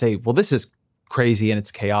 right, and say, well, this is crazy and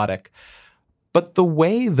it's chaotic. But the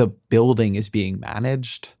way the building is being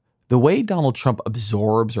managed, the way Donald Trump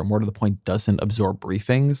absorbs, or more to the point, doesn't absorb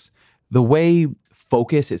briefings, the way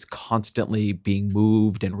focus is constantly being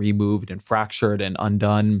moved and removed and fractured and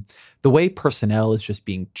undone, the way personnel is just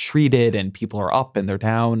being treated and people are up and they're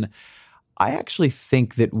down, I actually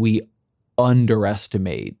think that we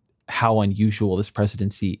underestimate how unusual this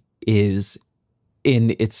presidency is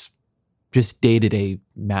in its just day-to-day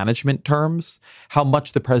management terms, how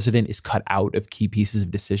much the president is cut out of key pieces of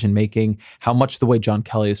decision-making, how much the way John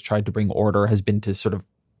Kelly has tried to bring order has been to sort of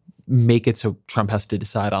make it so Trump has to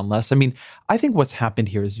decide on less. I mean, I think what's happened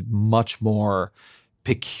here is much more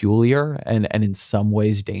peculiar and in some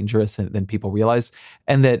ways dangerous than people realize.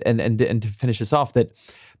 And to finish this off, that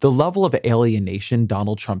the level of alienation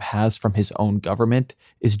Donald Trump has from his own government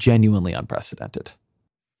is genuinely unprecedented.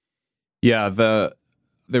 Yeah,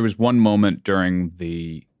 there was one moment during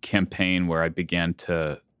the campaign where I began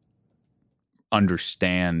to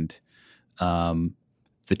understand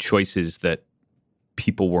the choices that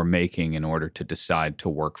people were making in order to decide to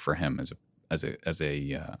work for him either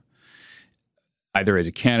as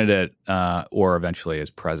a candidate or eventually as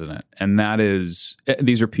president. And that is,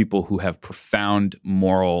 these are people who have profound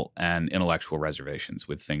moral and intellectual reservations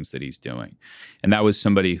with things that he's doing. And that was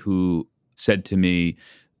somebody who said to me,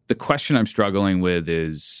 the question I'm struggling with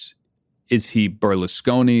is he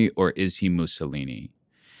Berlusconi or is he Mussolini?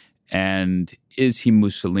 And is he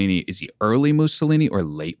Mussolini? Is he early Mussolini or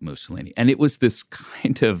late Mussolini? And it was this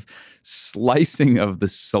kind of slicing of the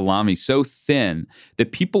salami so thin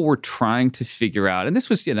that people were trying to figure out. And this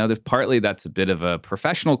was, partly that's a bit of a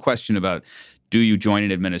professional question about, do you join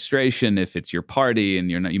an administration if it's your party and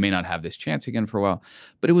you may not have this chance again for a while?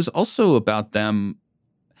 But it was also about them.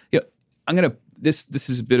 This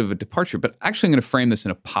is a bit of a departure, but actually I'm going to frame this in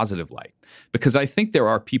a positive light, because I think there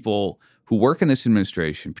are people who work in this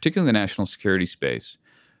administration, particularly in the national security space,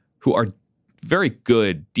 who are very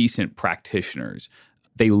good, decent practitioners.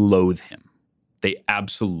 They loathe him. They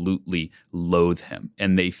absolutely loathe him.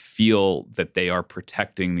 And they feel that they are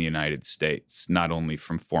protecting the United States, not only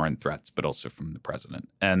from foreign threats, but also from the president.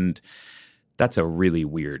 And that's a really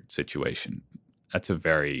weird situation. That's a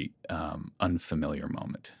very unfamiliar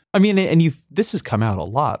moment. I mean, and this has come out a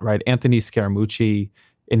lot, right? Anthony Scaramucci,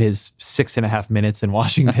 in his 6.5 minutes in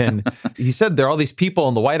Washington, he said there are all these people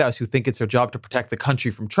in the White House who think it's their job to protect the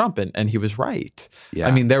country from Trump, and he was right. Yeah.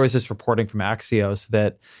 I mean, there was this reporting from Axios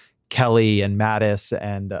that Kelly and Mattis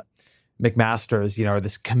and McMaster's, are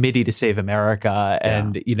this committee to save America,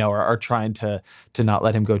 and are trying to not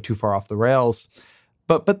let him go too far off the rails.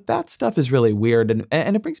 But that stuff is really weird.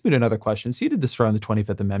 And it brings me to another question. So you did this story on the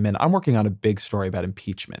 25th Amendment. I'm working on a big story about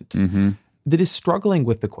impeachment that is struggling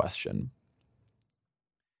with the question.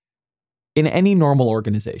 In any normal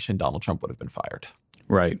organization, Donald Trump would have been fired.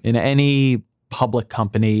 Right. In any public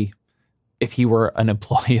company, if he were an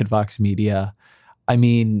employee at Vox Media, I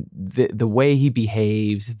mean, the way he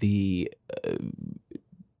behaves, the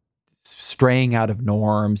straying out of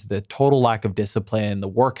norms, the total lack of discipline, the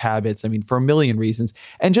work habits, I mean, for a million reasons,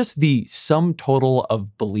 and just the sum total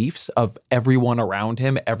of beliefs of everyone around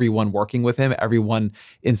him, everyone working with him, everyone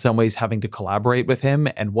in some ways having to collaborate with him,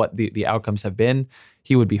 and what the outcomes have been,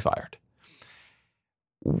 he would be fired.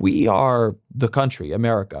 We are, the country,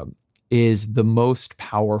 America, is the most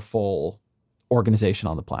powerful organization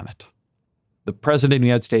on the planet. The president of the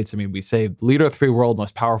United States, I mean, we say leader of the free world,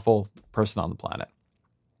 most powerful person on the planet.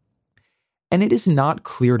 And it is not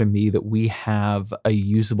clear to me that we have a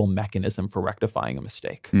usable mechanism for rectifying a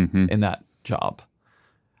mistake in that job.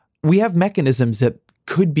 We have mechanisms that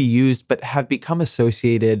could be used, but have become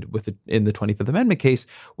associated with, in the 25th Amendment case,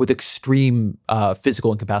 with extreme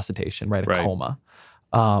physical incapacitation, right? A coma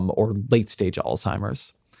or late stage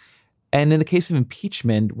Alzheimer's. And in the case of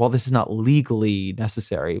impeachment, while this is not legally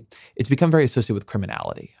necessary, it's become very associated with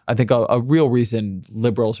criminality. I think a real reason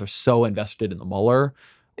liberals are so invested in the Mueller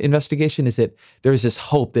investigation is that there is this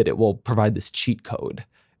hope that it will provide this cheat code,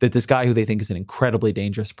 that this guy who they think is an incredibly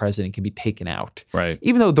dangerous president can be taken out. Right.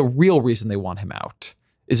 Even though the real reason they want him out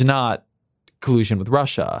is not collusion with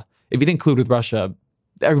Russia. If he didn't collude with Russia,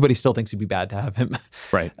 everybody still thinks it'd be bad to have him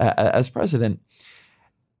as president.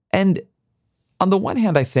 And on the one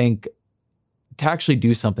hand, I think to actually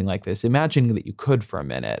do something like this, imagining that you could for a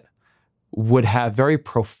minute, would have very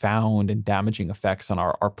profound and damaging effects on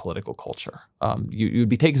our political culture. You'd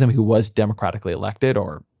be taking someone who was democratically elected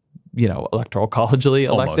or, electoral collegially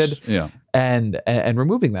elected, and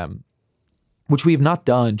removing them, which we have not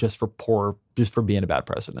done just for being a bad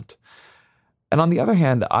president. And on the other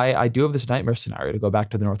hand, I do have this nightmare scenario, to go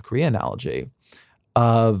back to the North Korea analogy,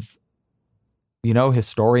 of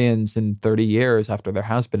historians in 30 years after there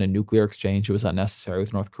has been a nuclear exchange that was unnecessary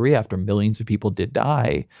with North Korea, after millions of people did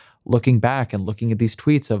die, looking back and looking at these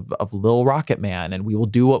tweets of Lil Rocket Man and we will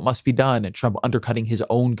do what must be done, and Trump undercutting his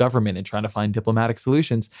own government and trying to find diplomatic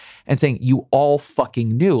solutions, and saying, you all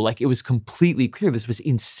fucking knew. Like, it was completely clear this was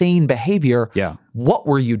insane behavior. Yeah. What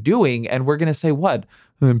were you doing? And we're going to say, what?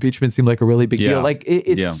 Impeachment seemed like a really big deal. Like,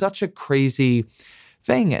 it's such a crazy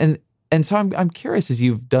thing. And so I'm curious, as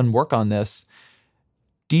you've done work on this,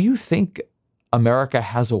 do you think America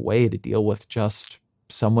has a way to deal with just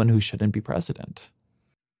someone who shouldn't be president?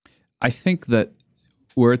 I think that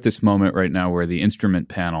we're at this moment right now where the instrument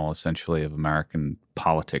panel, essentially, of American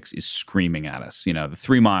politics is screaming at us. The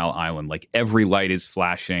 3 Mile Island, like every light is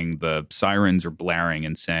flashing, the sirens are blaring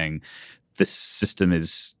and saying, the system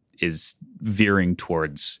is veering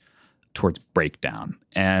towards breakdown.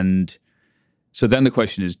 And so then the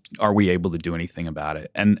question is, are we able to do anything about it?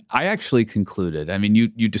 And I actually concluded, I mean,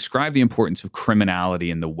 you describe the importance of criminality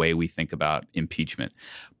in the way we think about impeachment.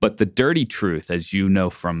 But the dirty truth, as you know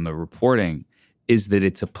from the reporting, is that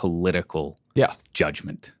it's a political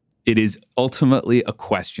judgment. It is ultimately a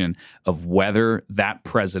question of whether that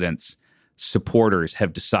president's supporters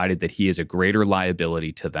have decided that he is a greater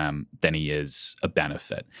liability to them than he is a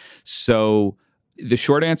benefit. So the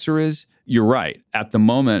short answer is, you're right. At the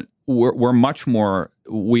moment, we're much more,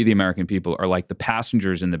 we the American people are like the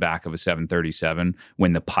passengers in the back of a 737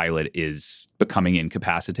 when the pilot is becoming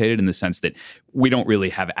incapacitated, in the sense that we don't really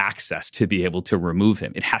have access to be able to remove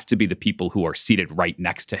him. It has to be the people who are seated right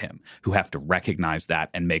next to him who have to recognize that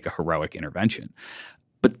and make a heroic intervention.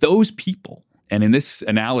 But those people, and in this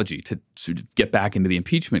analogy, to sort of get back into the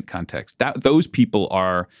impeachment context, those people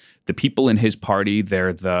are the people in his party.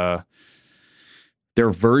 They're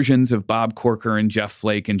versions of Bob Corker and Jeff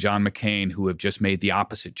Flake and John McCain who have just made the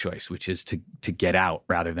opposite choice, which is to get out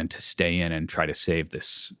rather than to stay in and try to save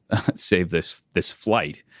this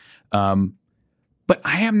flight. But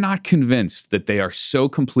I am not convinced that they are so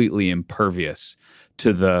completely impervious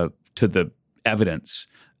to the evidence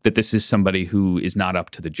that this is somebody who is not up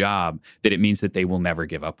to the job, that it means that they will never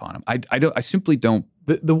give up on him. I simply don't.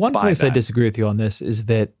 The one buy place that. I disagree with you on this is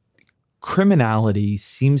that criminality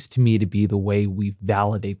seems to me to be the way we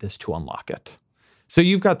validate this to unlock it. So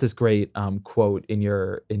you've got this great quote in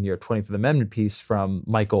your 25th Amendment piece from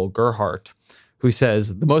Michael Gerhardt, who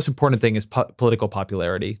says the most important thing is political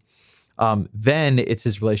popularity. Then it's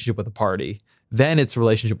his relationship with the party. Then it's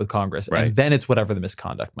relationship with Congress. Right. And then it's whatever the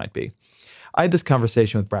misconduct might be. I had this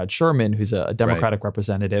conversation with Brad Sherman, who's a Democratic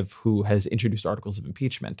representative who has introduced articles of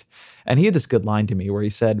impeachment. And he had this good line to me where he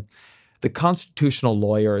said, the constitutional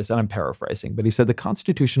lawyers, and I'm paraphrasing, but he said the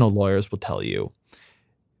constitutional lawyers will tell you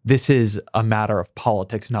this is a matter of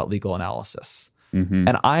politics, not legal analysis. Mm-hmm.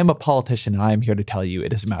 And I'm a politician, and I am here to tell you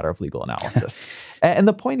it is a matter of legal analysis. And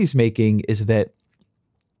the point he's making is that,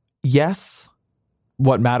 yes,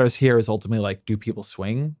 what matters here is ultimately like, do people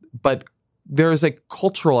swing? But there is a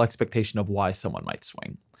cultural expectation of why someone might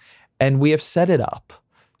swing. And we have set it up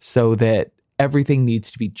so that everything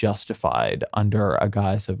needs to be justified under a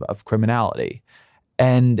guise of criminality.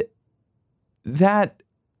 And that,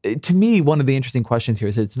 to me, one of the interesting questions here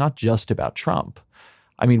is it's not just about Trump.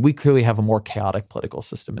 I mean, we clearly have a more chaotic political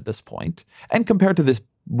system at this point. And compared to this,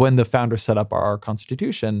 when the founders set up our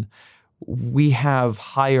Constitution, we have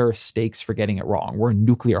higher stakes for getting it wrong. We're a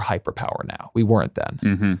nuclear hyperpower now. We weren't then.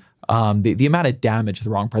 Mm-hmm. The amount of damage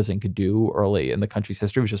the wrong president could do early in the country's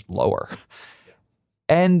history was just lower.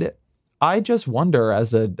 And I just wonder,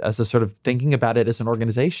 as a sort of thinking about it as an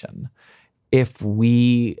organization, if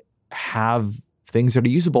we have things that are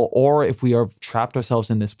usable, or if we have trapped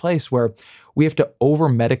ourselves in this place where we have to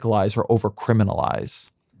over-medicalize or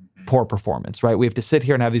over-criminalize poor performance, right? We have to sit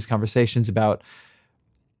here and have these conversations about,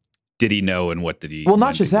 did he know and what did he? Well,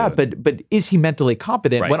 not just that, but is he mentally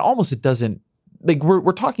competent? Right. When almost it doesn't, like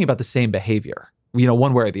we're talking about the same behavior,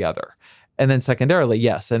 one way or the other. And then secondarily,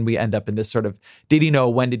 yes, and we end up in this sort of, did he know,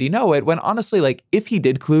 when did he know it? When honestly, like if he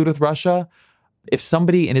did collude with Russia, if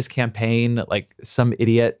somebody in his campaign, like some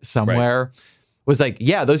idiot somewhere was like,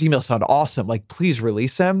 yeah, those emails sound awesome, like please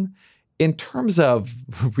release him. In terms of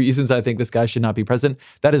reasons I think this guy should not be president,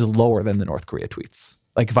 that is lower than the North Korea tweets.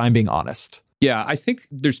 Like if I'm being honest. Yeah, I think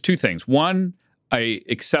there's two things. One, I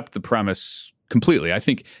accept the premise completely. I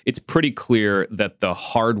think it's pretty clear that the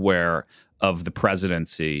hardware of the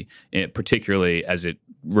presidency, particularly as it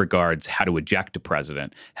regards how to eject a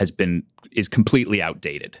president, is completely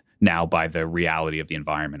outdated now by the reality of the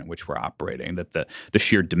environment in which we're operating. That the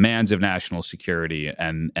sheer demands of national security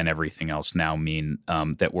and everything else now mean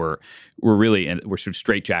that we're sort of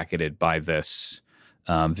straitjacketed by this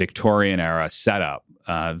Victorian era setup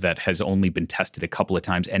that has only been tested a couple of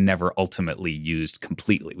times and never ultimately used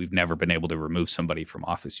completely. We've never been able to remove somebody from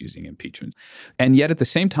office using impeachment. And yet at the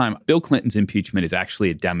same time, Bill Clinton's impeachment is actually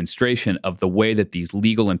a demonstration of the way that these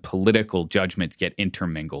legal and political judgments get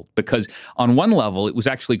intermingled. Because on one level, it was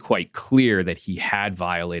actually quite clear that he had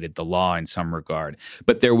violated the law in some regard.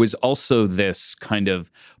 But there was also this kind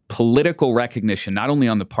of political recognition, not only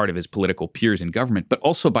on the part of his political peers in government, but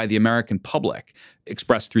also by the American public,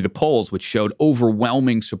 expressed through the polls, which showed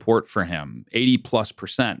overwhelming support for him,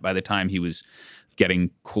 80+% by the time he was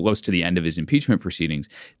getting close to the end of his impeachment proceedings,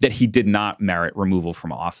 that he did not merit removal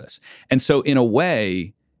from office. And so in a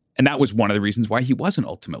way, and that was one of the reasons why he wasn't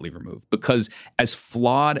ultimately removed, because as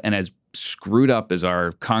flawed and as screwed up as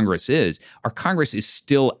our Congress is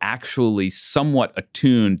still actually somewhat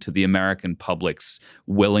attuned to the American public's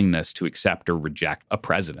willingness to accept or reject a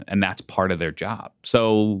president. And that's part of their job.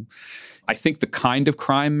 So I think the kind of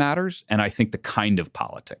crime matters, and I think the kind of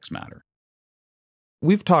politics matter.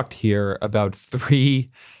 We've talked here about 3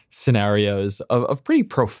 scenarios of pretty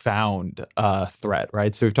profound threat,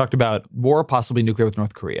 right? So we've talked about war, possibly nuclear with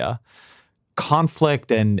North Korea,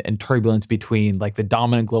 conflict and turbulence between like the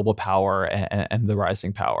dominant global power and the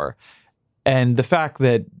rising power. And the fact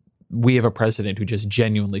that we have a president who just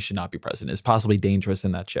genuinely should not be president is possibly dangerous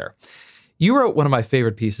in that chair. You wrote one of my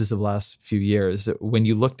favorite pieces of the last few years when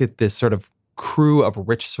you looked at this sort of crew of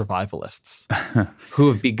rich survivalists who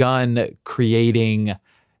have begun creating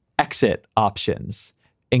exit options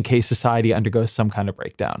in case society undergoes some kind of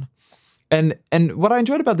breakdown. And what I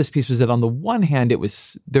enjoyed about this piece was that on the one hand, there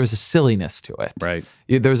was a silliness to it. Right.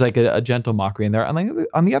 There was like a gentle mockery in there. And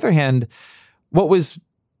on the other hand, what was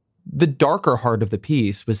the darker heart of the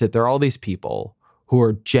piece was that there are all these people who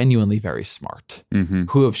are genuinely very smart,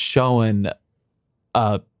 who have shown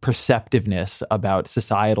perceptiveness about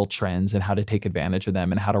societal trends and how to take advantage of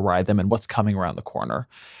them and how to ride them and what's coming around the corner.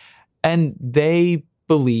 And they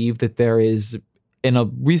believe that there is, in a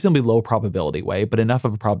reasonably low probability way, but enough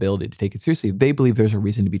of a probability to take it seriously, they believe there's a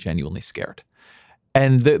reason to be genuinely scared.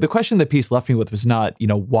 And the question the piece left me with was not,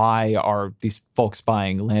 why are these folks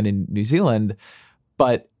buying land in New Zealand,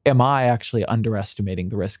 but am I actually underestimating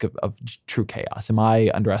the risk of true chaos? Am I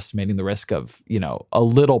underestimating the risk of, a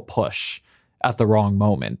little push at the wrong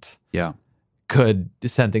moment could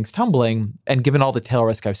send things tumbling? And given all the tail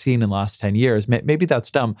risk I've seen in the last 10 years, maybe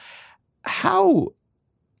that's dumb. How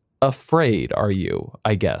afraid are you,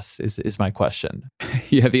 I guess, is my question.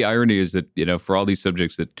 Yeah, the irony is that, for all these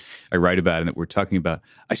subjects that I write about and that we're talking about,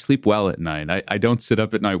 I sleep well at night. I don't sit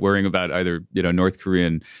up at night worrying about either, North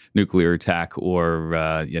Korean nuclear attack or,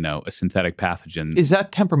 a synthetic pathogen. Is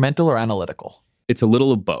that temperamental or analytical? It's a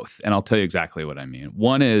little of both, and I'll tell you exactly what I mean.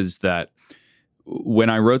 One is that when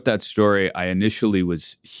I wrote that story, I initially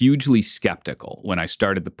was hugely skeptical when I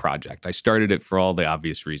started the project. I started it for all the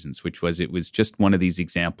obvious reasons, which was it was just one of these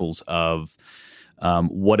examples of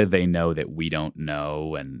what do they know that we don't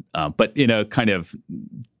know, and but in a kind of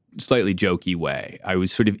slightly jokey way. I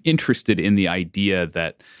was sort of interested in the idea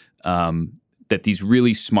that that these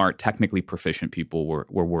really smart, technically proficient people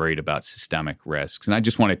were worried about systemic risks, and I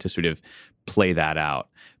just wanted to sort of play that out.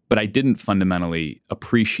 But I didn't fundamentally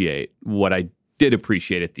appreciate what I did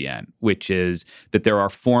appreciate at the end, which is that there are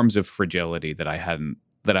forms of fragility that I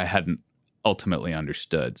hadn't ultimately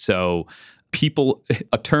understood. So people,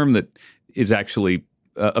 a term that is actually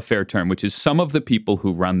a fair term, which is some of the people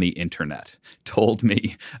who run the internet told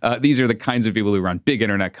me, these are the kinds of people who run big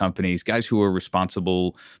internet companies, guys who are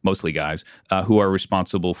responsible, mostly guys, who are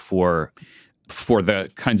responsible for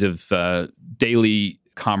the kinds of daily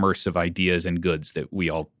commerce of ideas and goods that we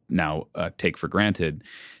all now take for granted.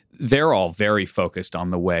 They're all very focused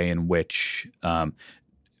on the way in which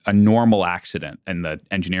a normal accident, in the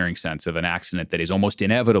engineering sense of an accident that is almost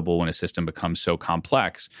inevitable when a system becomes so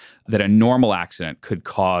complex, that a normal accident could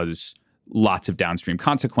cause lots of downstream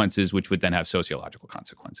consequences, which would then have sociological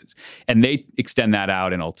consequences. And they extend that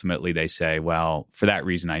out, and ultimately they say, well, for that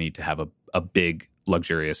reason, I need to have a big,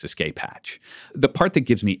 luxurious escape hatch. The part that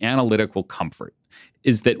gives me analytical comfort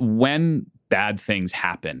is that when bad things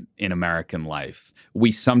happen in American life,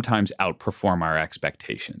 we sometimes outperform our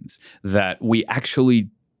expectations, that we actually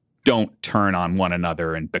don't turn on one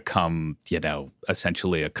another and become,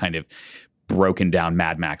 essentially a kind of broken down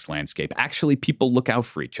Mad Max landscape. Actually, people look out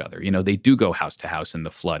for each other. They do go house to house in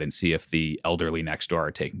the flood and see if the elderly next door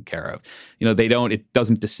are taken care of. It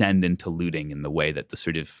doesn't descend into looting in the way that the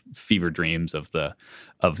sort of fever dreams of the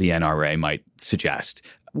NRA might suggest.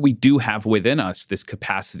 We do have within us this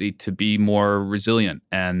capacity to be more resilient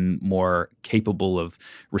and more capable of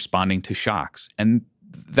responding to shocks. And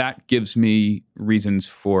that gives me reasons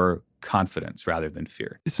for confidence rather than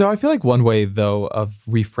fear. So I feel like one way, though, of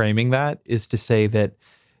reframing that is to say that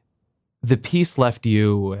the piece left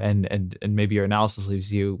you, and maybe your analysis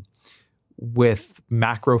leaves you, with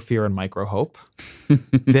macro fear and micro hope.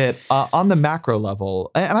 That on the macro level,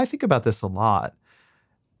 and I think about this a lot,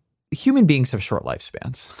 human beings have short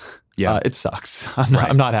lifespans. Yeah. It sucks.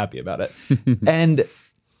 I'm not happy about it. And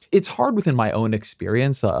it's hard within my own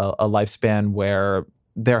experience, a lifespan where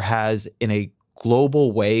there has, in a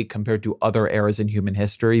global way compared to other eras in human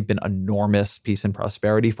history, been enormous peace and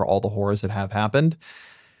prosperity for all the horrors that have happened.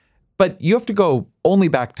 But you have to go only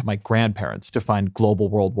back to my grandparents to find global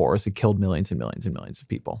world wars that killed millions and millions and millions of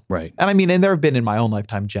people. Right. And I mean, and there have been in my own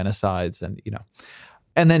lifetime genocides and,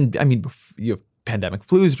 and then, I mean, you have pandemic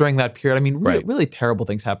flus during that period. I mean, really, Right. really terrible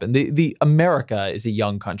things happen. The America is a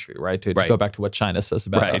young country, right? To Right. go back to what China says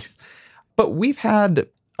about Right. us. But we've had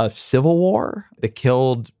a civil war that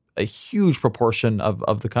killed a huge proportion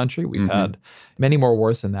of the country. We've had many more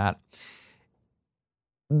wars than that.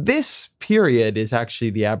 This period is actually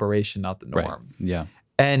the aberration, not the norm. Right. Yeah.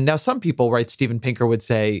 And now some people, right, Steven Pinker would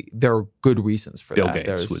say there are good reasons for Bill that.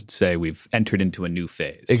 Gates would say we've entered into a new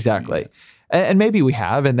phase. Exactly. And maybe we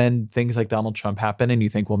have. And then things like Donald Trump happen and you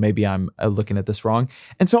think, well, maybe I'm looking at this wrong.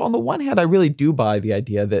 And so on the one hand, I really do buy the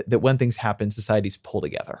idea that when things happen, societies pull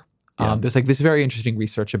together. Yeah. There's like this very interesting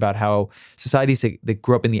research about how societies that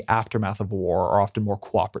grew up in the aftermath of a war are often more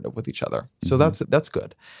cooperative with each other. So that's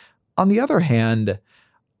good. On the other hand,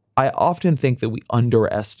 I often think that we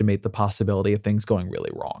underestimate the possibility of things going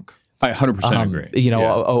really wrong. I 100% agree. You know,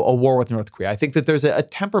 Yeah. a war with North Korea. I think that there's a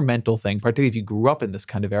temperamental thing, particularly if you grew up in this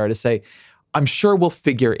kind of era, to say, I'm sure we'll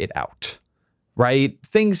figure it out, right?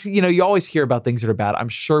 Things, you know, you always hear about things that are bad. I'm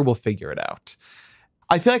sure we'll figure it out.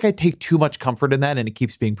 I feel like I take too much comfort in that and it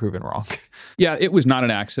keeps being proven wrong. Yeah, it was not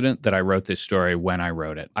an accident that I wrote this story when I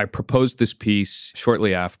wrote it. I proposed this piece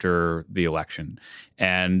shortly after the election,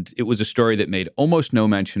 and it was a story that made almost no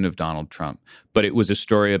mention of Donald Trump, but it was a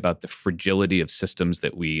story about the fragility of systems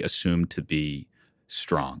that we assume to be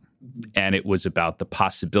strong. And it was about the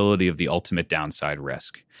possibility of the ultimate downside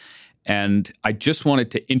risk. And I just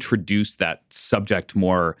wanted to introduce that subject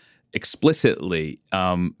more explicitly,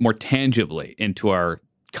 more tangibly into our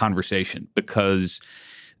conversation because,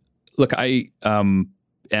 look, I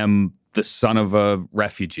am the son of a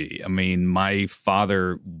refugee. I mean, my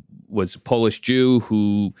father was a Polish Jew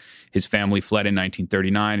who his family fled in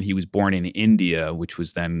 1939. He was born in India, which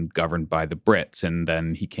was then governed by the Brits. And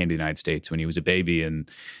then he came to the United States when he was a baby. And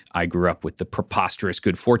I grew up with the preposterous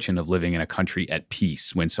good fortune of living in a country at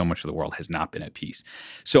peace when so much of the world has not been at peace.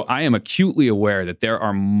 So I am acutely aware that there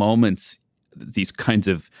are moments, these kinds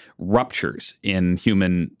of ruptures in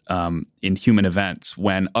human events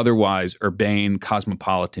when otherwise urbane,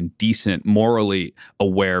 cosmopolitan, decent, morally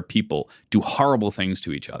aware people do horrible things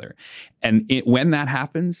to each other. And when that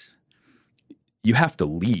happens, you have to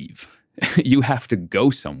leave. You have to go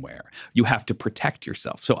somewhere. You have to protect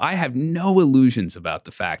yourself. So I have no illusions about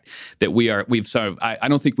the fact that I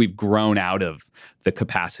don't think we've grown out of the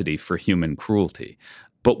capacity for human cruelty.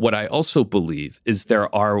 But what I also believe is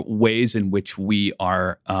there are ways in which we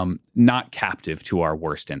are not captive to our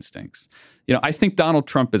worst instincts. You know, I think Donald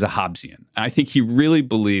Trump is a Hobbesian. I think he really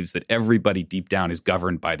believes that everybody deep down is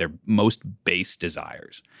governed by their most base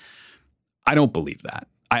desires. I don't believe that.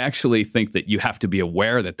 I actually think that you have to be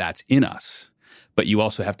aware that that's in us, but you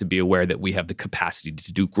also have to be aware that we have the capacity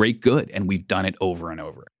to do great good, and we've done it over and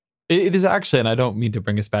over. It is actually, and I don't mean to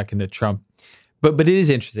bring us back into Trump, but it is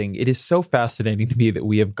interesting. It is so fascinating to me that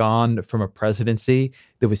we have gone from a presidency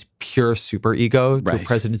that was pure superego to a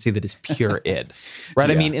presidency that is pure id. Right?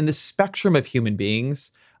 Yeah. I mean, in the spectrum of human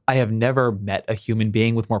beings, I have never met a human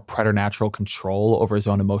being with more preternatural control over his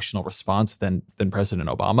own emotional response than President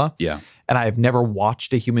Obama. Yeah. And I have never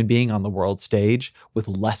watched a human being on the world stage with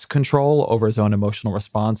less control over his own emotional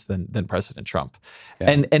response than President Trump.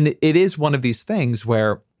 Yeah. And it is one of these things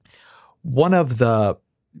where one of the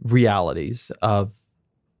realities of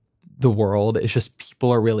the world is just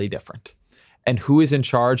people are really different. And who is in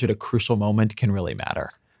charge at a crucial moment can really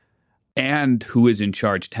matter. And who is in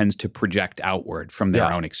charge tends to project outward from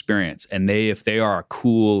their own experience. And if they are a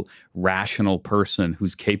cool, rational person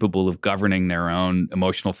who's capable of governing their own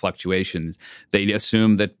emotional fluctuations, they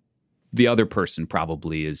assume that the other person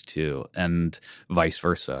probably is too, and vice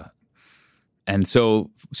versa. And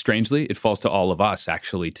so, strangely, it falls to all of us,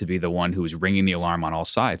 actually, to be the one who is ringing the alarm on all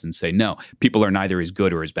sides and say, no, people are neither as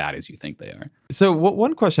good or as bad as you think they are. So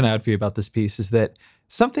one question I had for you about this piece is that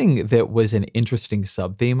something that was an interesting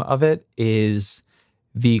sub-theme of it is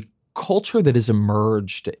the culture that has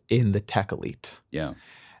emerged in the tech elite. Yeah.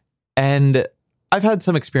 And I've had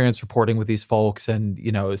some experience reporting with these folks, and,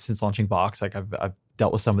 you know, since launching Vox, like I've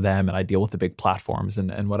dealt with some of them, and I deal with the big platforms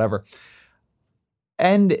and whatever.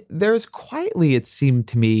 And there's quietly, it seemed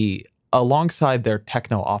to me, alongside their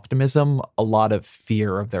techno-optimism, a lot of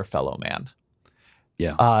fear of their fellow man.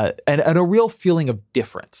 Yeah. And a real feeling of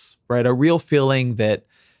difference, right? A real feeling that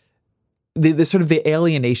the sort of the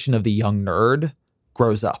alienation of the young nerd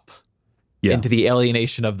grows up into the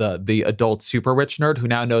alienation of the adult super rich nerd who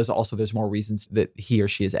now knows also there's more reasons that he or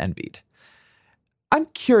she is envied. I'm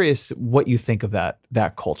curious what you think of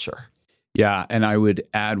that culture. Yeah, and I would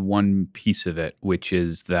add one piece of it, which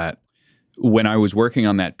is that when I was working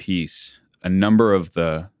on that piece, a number of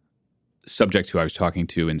the subjects who I was talking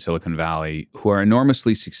to in Silicon Valley who are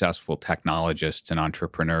enormously successful technologists and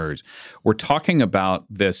entrepreneurs were talking about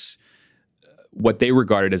this, what they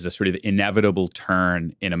regarded as a sort of inevitable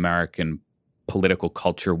turn in American political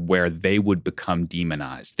culture where they would become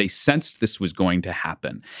demonized. They sensed this was going to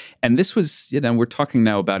happen. And this was, we're talking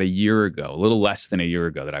now about a year ago, a little less than a year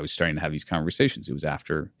ago that I was starting to have these conversations. It was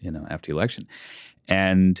after the election.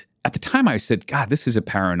 And at the time I said, God, this is a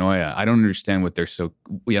paranoia. I don't understand what they're so,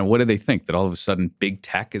 what do they think? That all of a sudden big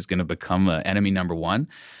tech is going to become enemy number one?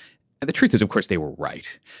 And the truth is, of course, they were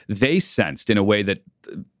right. They sensed in a way that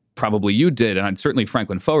probably you did, and certainly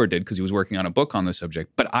Franklin Foer did because he was working on a book on the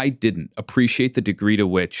subject, but I didn't appreciate the degree to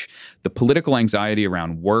which the political anxiety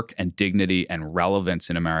around work and dignity and relevance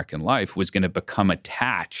in American life was going to become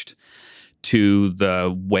attached to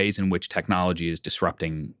the ways in which technology is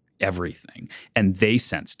disrupting everything. And they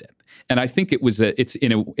sensed it. And I think it's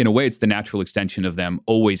in a way, it's the natural extension of them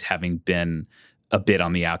always having been a bit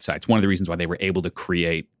on the outside. It's one of the reasons why they were able to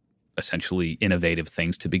create essentially innovative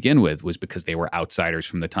things to begin with, was because they were outsiders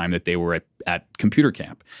from the time that they were at computer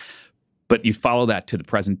camp. But you follow that to the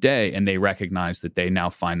present day, and they recognize that they now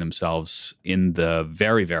find themselves in the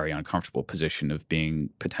very, very uncomfortable position of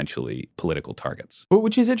being potentially political targets.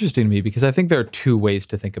 Which is interesting to me because I think there are two ways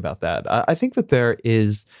to think about that. I think that there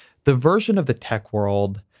is the version of the tech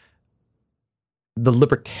world, the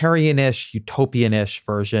libertarian-ish, utopian-ish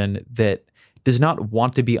version that does not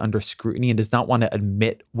want to be under scrutiny and does not want to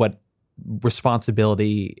admit what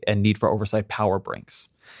responsibility and need for oversight power brings.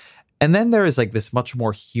 And then there is like this much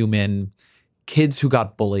more human kids who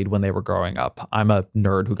got bullied when they were growing up. I'm a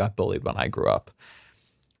nerd who got bullied when I grew up.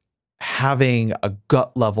 Having a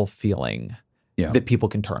gut level feeling that people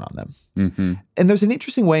can turn on them. Mm-hmm. And there's an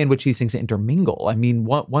interesting way in which these things intermingle. I mean,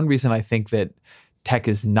 one reason I think that tech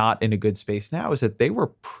is not in a good space now is that they were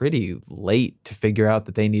pretty late to figure out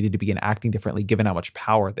that they needed to begin acting differently given how much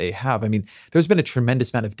power they have. I mean, there's been a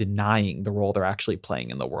tremendous amount of denying the role they're actually playing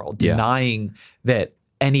in the world, denying that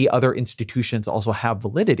any other institutions also have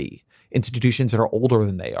validity. Institutions that are older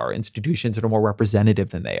than they are, institutions that are more representative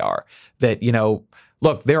than they are, that,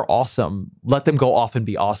 look, they're awesome. Let them go off and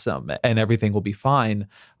be awesome and everything will be fine.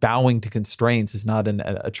 Bowing to constraints is not an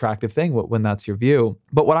attractive thing when that's your view.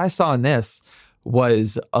 But what I saw in this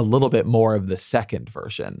was a little bit more of the second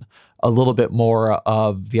version, a little bit more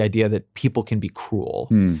of the idea that people can be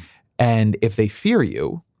cruel. And if they fear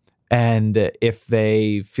you and if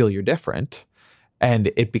they feel you're different,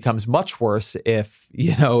 and it becomes much worse if,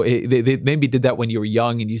 they maybe did that when you were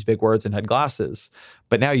young and used big words and had glasses,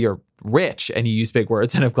 but now you're rich and you use big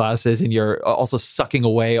words and have glasses and you're also sucking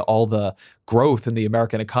away all the growth in the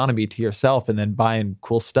American economy to yourself and then buying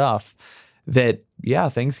cool stuff. That,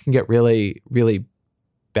 things can get really, really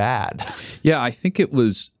bad. Yeah, I think it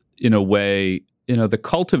was, in a way, the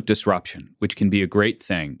cult of disruption, which can be a great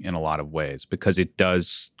thing in a lot of ways because it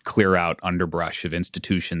does clear out underbrush of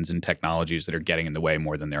institutions and technologies that are getting in the way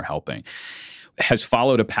more than they're helping, has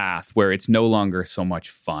followed a path where it's no longer so much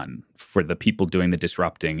fun for the people doing the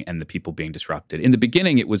disrupting and the people being disrupted. In the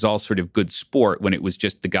beginning, it was all sort of good sport when it was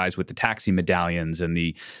just the guys with the taxi medallions and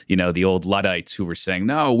the old Luddites who were saying,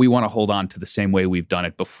 no, we want to hold on to the same way we've done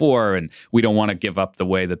it before. And we don't want to give up the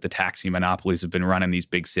way that the taxi monopolies have been run in these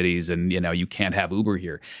big cities. And, you can't have Uber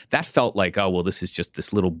here. That felt like, oh, well, this is just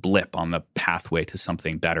this little blip on the pathway to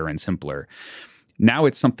something better and simpler. Now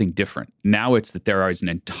it's something different. Now it's that there is an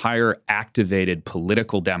entire activated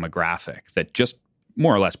political demographic that just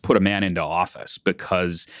more or less put a man into office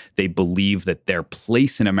because they believe that their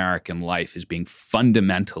place in American life is being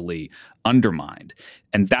fundamentally undermined.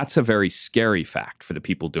 And that's a very scary fact for the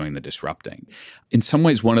people doing the disrupting. In some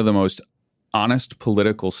ways, one of the most honest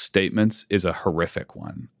political statements is a horrific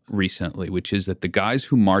one recently, which is that the guys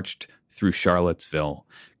who marched through Charlottesville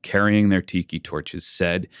carrying their tiki torches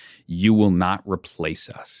said, you will not replace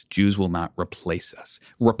us. Jews will not replace us.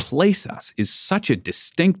 Replace us is such a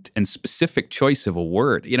distinct and specific choice of a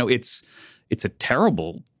word. It's a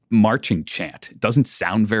terrible marching chant. It doesn't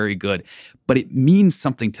sound very good, but it means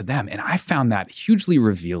something to them. And I found that hugely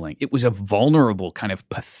revealing. It was a vulnerable, kind of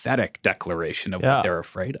pathetic declaration of what they're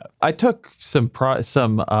afraid of. I took some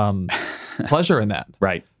pleasure in that.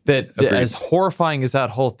 Right. That as horrifying as that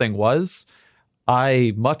whole thing was,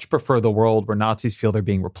 I much prefer the world where Nazis feel they're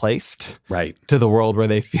being replaced, right, to the world where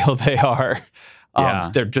they feel they are.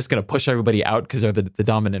 They're just going to push everybody out because they're the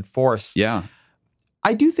dominant force. Yeah,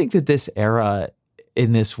 I do think that this era,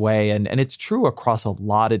 in this way, and it's true across a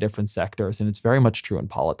lot of different sectors, and it's very much true in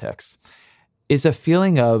politics, is a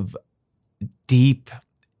feeling of deep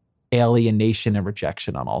alienation and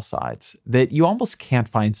rejection on all sides that you almost can't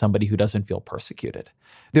find somebody who doesn't feel persecuted.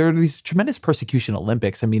 There are these tremendous persecution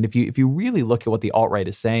Olympics. I mean, if you really look at what the alt-right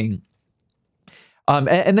is saying,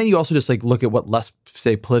 and then you also just like look at what less,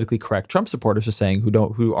 say, politically correct Trump supporters are saying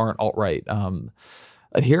who aren't alt-right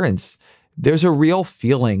adherents, there's a real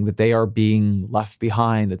feeling that they are being left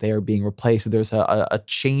behind, that they are being replaced, that there's a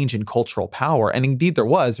change in cultural power. And indeed there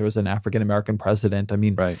was an African-American president. I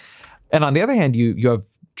mean, right. And on the other hand, you have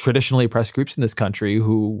traditionally oppressed groups in this country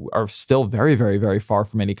who are still very, very, very far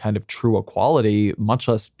from any kind of true equality, much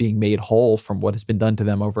less being made whole from what has been done to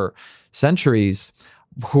them over centuries,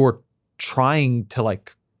 who are trying to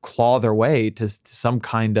like claw their way to some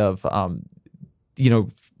kind of,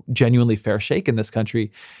 genuinely fair shake in this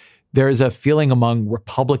country. There is a feeling among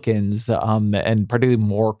Republicans, and particularly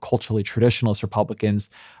more culturally traditionalist Republicans,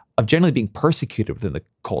 of generally being persecuted within the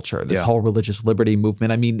culture, this whole religious liberty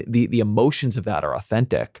movement. I mean, the emotions of that are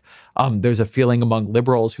authentic. There's a feeling among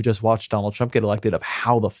liberals who just watched Donald Trump get elected of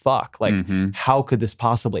how the fuck, like, how could this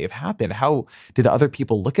possibly have happened? How did other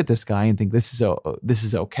people look at this guy and think this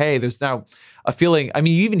is okay? There's now a feeling, I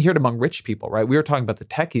mean, you even hear it among rich people, right? We were talking about the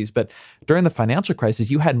techies, but during the financial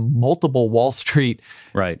crisis, you had multiple Wall Street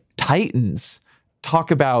titans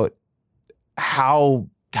talk about how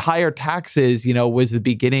higher taxes, was the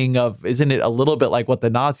beginning of, isn't it a little bit like what the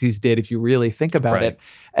Nazis did if you really think about it?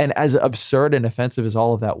 And as absurd and offensive as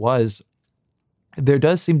all of that was, there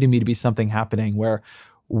does seem to me to be something happening where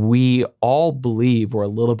we all believe we're a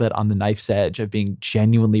little bit on the knife's edge of being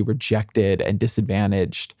genuinely rejected and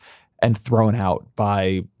disadvantaged and thrown out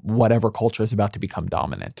by whatever culture is about to become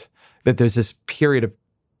dominant. That there's this period of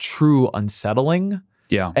true unsettling.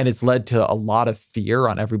 Yeah. And it's led to a lot of fear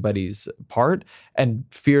on everybody's part. And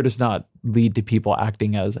fear does not lead to people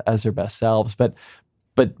acting as their best selves. But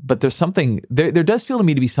there's something, there does feel to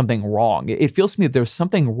me to be something wrong. It feels to me that there's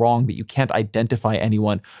something wrong that you can't identify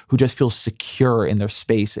anyone who just feels secure in their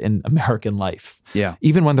space in American life. Yeah.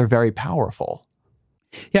 Even when they're very powerful.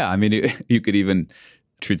 Yeah. I mean, you could even...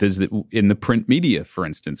 Truth is that in the print media, for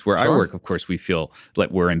instance, where I work, of course, we feel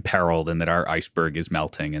like we're imperiled and that our iceberg is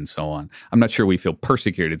melting and so on. I'm not sure we feel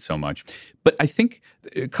persecuted so much. But I think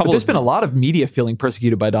there's been a lot of media feeling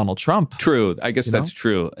persecuted by Donald Trump. True. I guess that's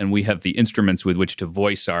true. And we have the instruments with which to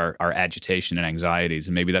voice our agitation and anxieties.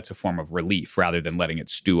 And maybe that's a form of relief rather than letting it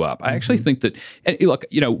stew up. I actually think that, and look,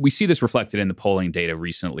 we see this reflected in the polling data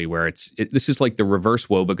recently where this is like the reverse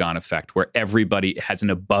Wobegon effect where everybody has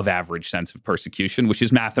an above average sense of persecution, which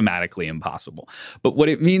is mathematically impossible. But what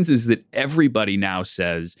it means is that everybody now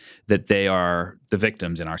says that they are the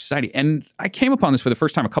victims in our society. And I came upon this for the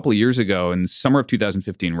first time a couple of years ago in the summer of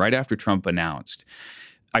 2015, right after Trump announced.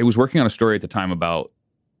 I was working on a story at the time about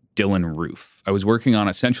Dylann Roof. I was working on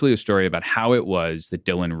essentially a story about how it was that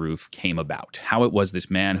Dylann Roof came about, how it was this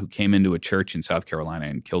man who came into a church in South Carolina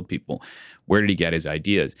and killed people. Where did he get his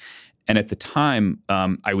ideas? And at the time,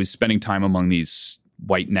 I was spending time among these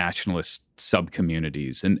white nationalist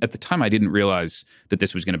sub-communities. And at the time, I didn't realize that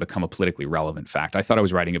this was going to become a politically relevant fact. I thought I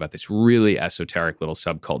was writing about this really esoteric little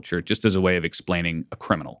subculture just as a way of explaining a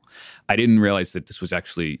criminal. I didn't realize that this was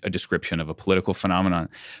actually a description of a political phenomenon.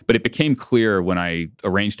 But it became clear when I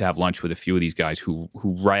arranged to have lunch with a few of these guys who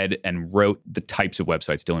read and wrote the types of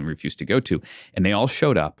websites Dylann Roof used to go to. And they all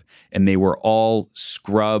showed up, and they were all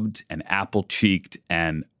scrubbed and apple-cheeked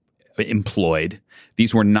and employed.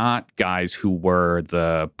 These were not guys who were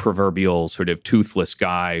the proverbial sort of toothless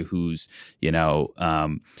guy who's,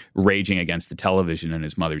 raging against the television in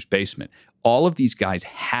his mother's basement. All of these guys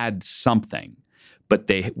had something, but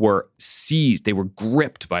they were seized. They were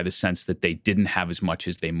gripped by the sense that they didn't have as much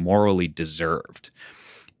as they morally deserved.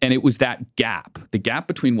 And it was that gap, the gap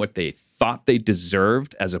between what they thought they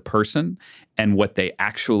deserved as a person and what they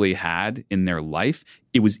actually had in their life.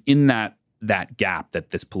 It was in that gap that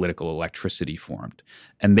this political electricity formed.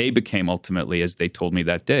 And they became ultimately, as they told me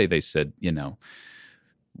that day, they said,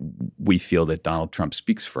 we feel that Donald Trump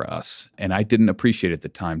speaks for us. And I didn't appreciate at the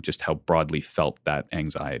time just how broadly felt that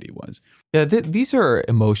anxiety was. Yeah, these are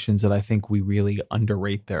emotions that I think we really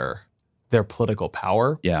underrate their political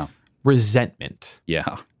power. Yeah. Resentment.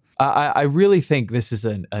 Yeah. I really think this is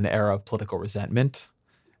an era of political resentment.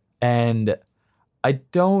 And I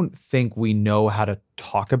don't think we know how to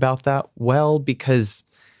talk about that well, because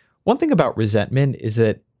one thing about resentment is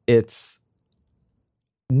that it's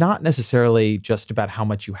not necessarily just about how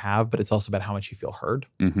much you have, but it's also about how much you feel heard.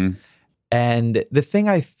 Mm-hmm. And the thing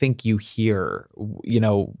I think you hear,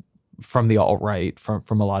 from the alt-right,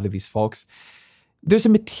 from a lot of these folks, there's a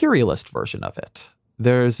materialist version of it.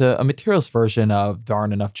 there's a materials version of there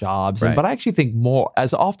aren't enough jobs. Right. But I actually think more,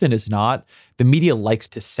 as often as not, the media likes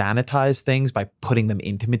to sanitize things by putting them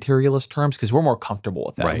into materialist terms because we're more comfortable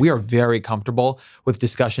with that. Right. We are very comfortable with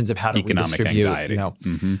discussions of how to Economic redistribute. anxiety.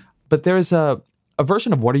 Mm-hmm. But there's a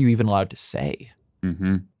version of what are you even allowed to say?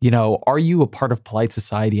 Mm-hmm. Are you a part of polite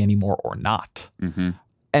society anymore or not? Mm-hmm.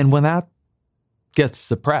 And when that gets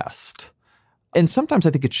suppressed, and sometimes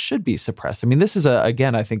I think it should be suppressed. I mean, this is,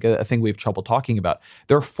 again, I think a thing we have trouble talking about.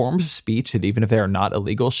 There are forms of speech that even if they are not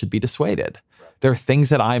illegal, should be dissuaded. Right. There are things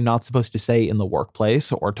that I'm not supposed to say in the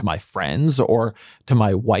workplace or to my friends or to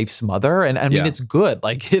my wife's mother. And I mean, it's good.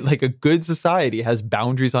 Like a good society has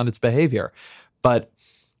boundaries on its behavior. But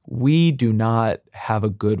we do not have a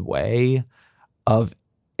good way of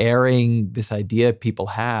airing this idea people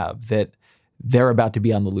have that they're about to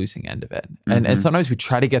be on the losing end of it. And sometimes we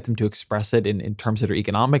try to get them to express it in terms that are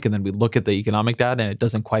economic, and then we look at the economic data and it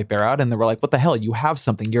doesn't quite bear out. And then we're like, what the hell? You have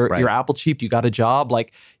something. You're Apple cheap. You got a job.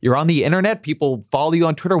 Like, you're on the internet. People follow you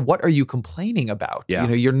on Twitter. What are you complaining about? Yeah.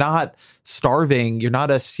 You're not starving. You're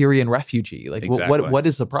not a Syrian refugee. Like, exactly. what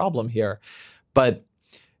is the problem here? But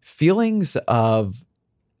feelings of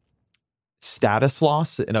status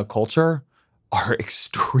loss in a culture are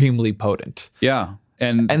extremely potent. Yeah.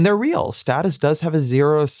 And they're real. Status does have a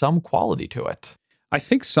zero-sum quality to it. I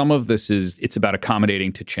think some of this it's about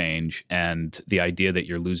accommodating to change, and the idea that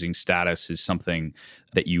you're losing status is something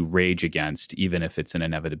that you rage against, even if it's an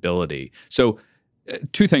inevitability. So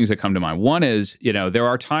two things that come to mind. One is, there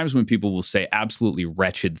are times when people will say absolutely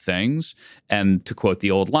wretched things. And to quote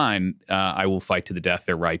the old line, I will fight to the death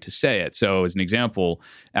their right to say it. So as an example,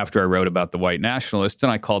 after I wrote about the white nationalists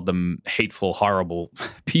and I called them hateful, horrible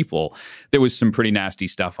people, there was some pretty nasty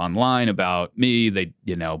stuff online about me. They,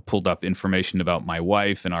 pulled up information about my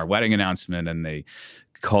wife and our wedding announcement, and they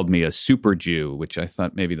called me a super Jew, which I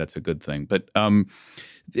thought maybe that's a good thing. But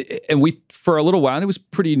and we, for a little while, it was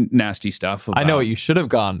pretty nasty stuff. I know what you should have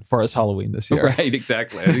gone for as Halloween this year. Right,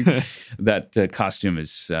 exactly. I think that costume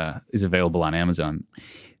is available on Amazon.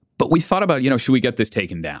 But we thought about, should we get this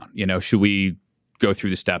taken down? Should we go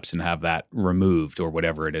through the steps and have that removed, or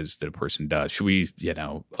whatever it is that a person does? Should we,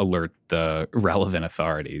 alert the relevant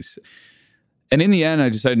authorities? And in the end, I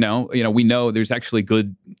decided, no, we know there's actually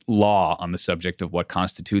good law on the subject of what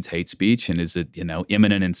constitutes hate speech, and is it,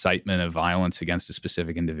 imminent incitement of violence against a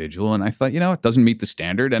specific individual. And I thought, it doesn't meet the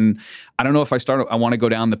standard. And I don't know if I want to go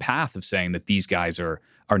down the path of saying that these guys are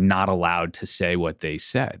not allowed to say what they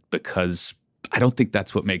said, because I don't think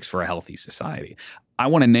that's what makes for a healthy society. I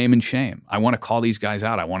want to name and shame. I want to call these guys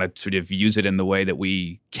out. I want to sort of use it in the way that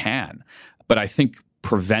we can. But I think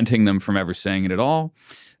preventing them from ever saying it at all,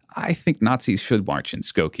 I think Nazis should march in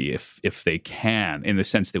Skokie if they can, in the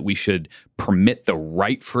sense that we should permit the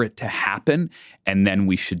right for it to happen, and then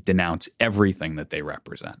we should denounce everything that they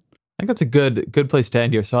represent. I think that's a good place to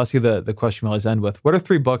end here. So I'll ask you the question we always end with. What are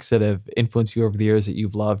 3 books that have influenced you over the years that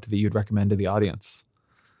you've loved that you'd recommend to the audience?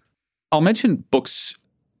 I'll mention books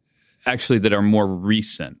actually that are more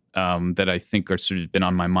recent that I think are sort of been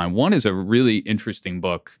on my mind. One is a really interesting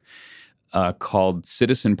book called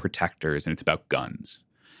Citizen Protectors, and it's about guns.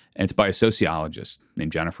 And it's by a sociologist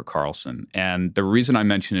named Jennifer Carlson. And the reason I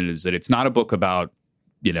mention it is that it's not a book about,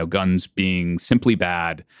 guns being simply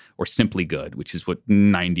bad or simply good, which is what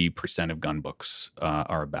 90% of gun books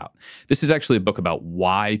are about. This is actually a book about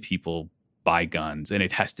why people buy guns, and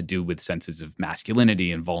it has to do with senses of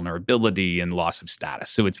masculinity and vulnerability and loss of status.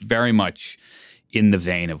 So it's very much in the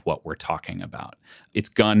vein of what we're talking about. It's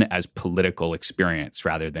gun as political experience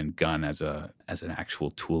rather than gun as an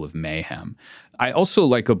actual tool of mayhem. I also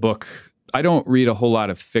like a book. I don't read a whole lot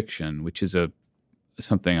of fiction, which is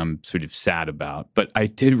something I'm sort of sad about. But I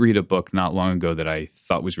did read a book not long ago that I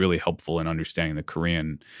thought was really helpful in understanding the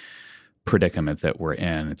Korean predicament that we're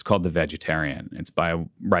in. It's called The Vegetarian. It's by a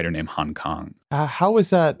writer named Han Kang. How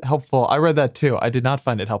is that helpful? I read that too. I did not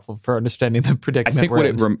find it helpful for understanding the predicament.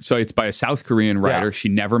 I think so it's by a South Korean writer. Yeah. She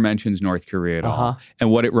never mentions North Korea at all.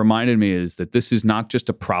 And what it reminded me is that this is not just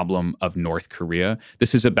a problem of North Korea.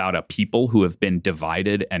 This is about a people who have been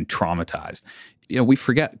divided and traumatized. We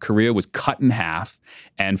forget Korea was cut in half,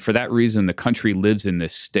 and for that reason, the country lives in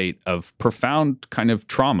this state of profound kind of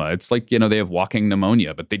trauma. It's like, they have walking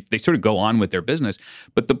pneumonia, but they sort of go on with their business.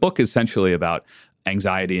 But the book is essentially about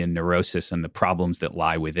anxiety and neurosis and the problems that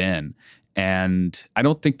lie within. And I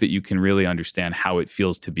don't think that you can really understand how it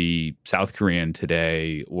feels to be South Korean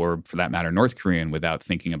today, or for that matter, North Korean, without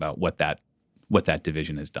thinking about what that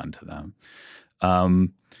division has done to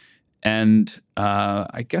them. And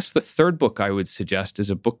I guess the third book I would suggest is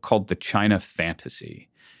a book called The China Fantasy,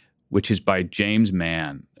 which is by James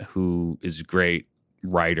Mann, who is a great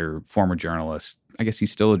writer, former journalist. I guess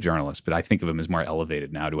he's still a journalist, but I think of him as more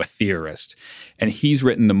elevated now to a theorist. And he's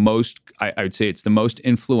written the most, I would say it's the most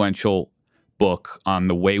influential book on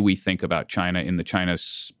the way we think about China in the China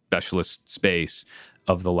specialist space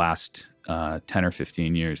of the last 10 or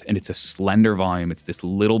 15 years. And it's a slender volume. It's this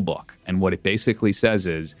little book. And what it basically says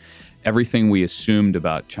is everything we assumed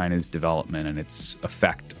about China's development and its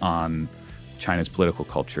effect on China's political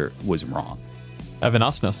culture was wrong. Evan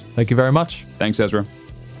Osnos, thank you very much. Thanks, Ezra.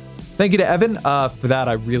 Thank you to Evan for that.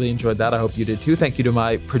 I really enjoyed that. I hope you did too. Thank you to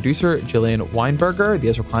my producer, Jillian Weinberger. The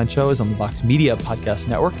Ezra Klein Show is on the Vox Media Podcast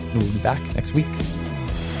Network, and we'll be back next week.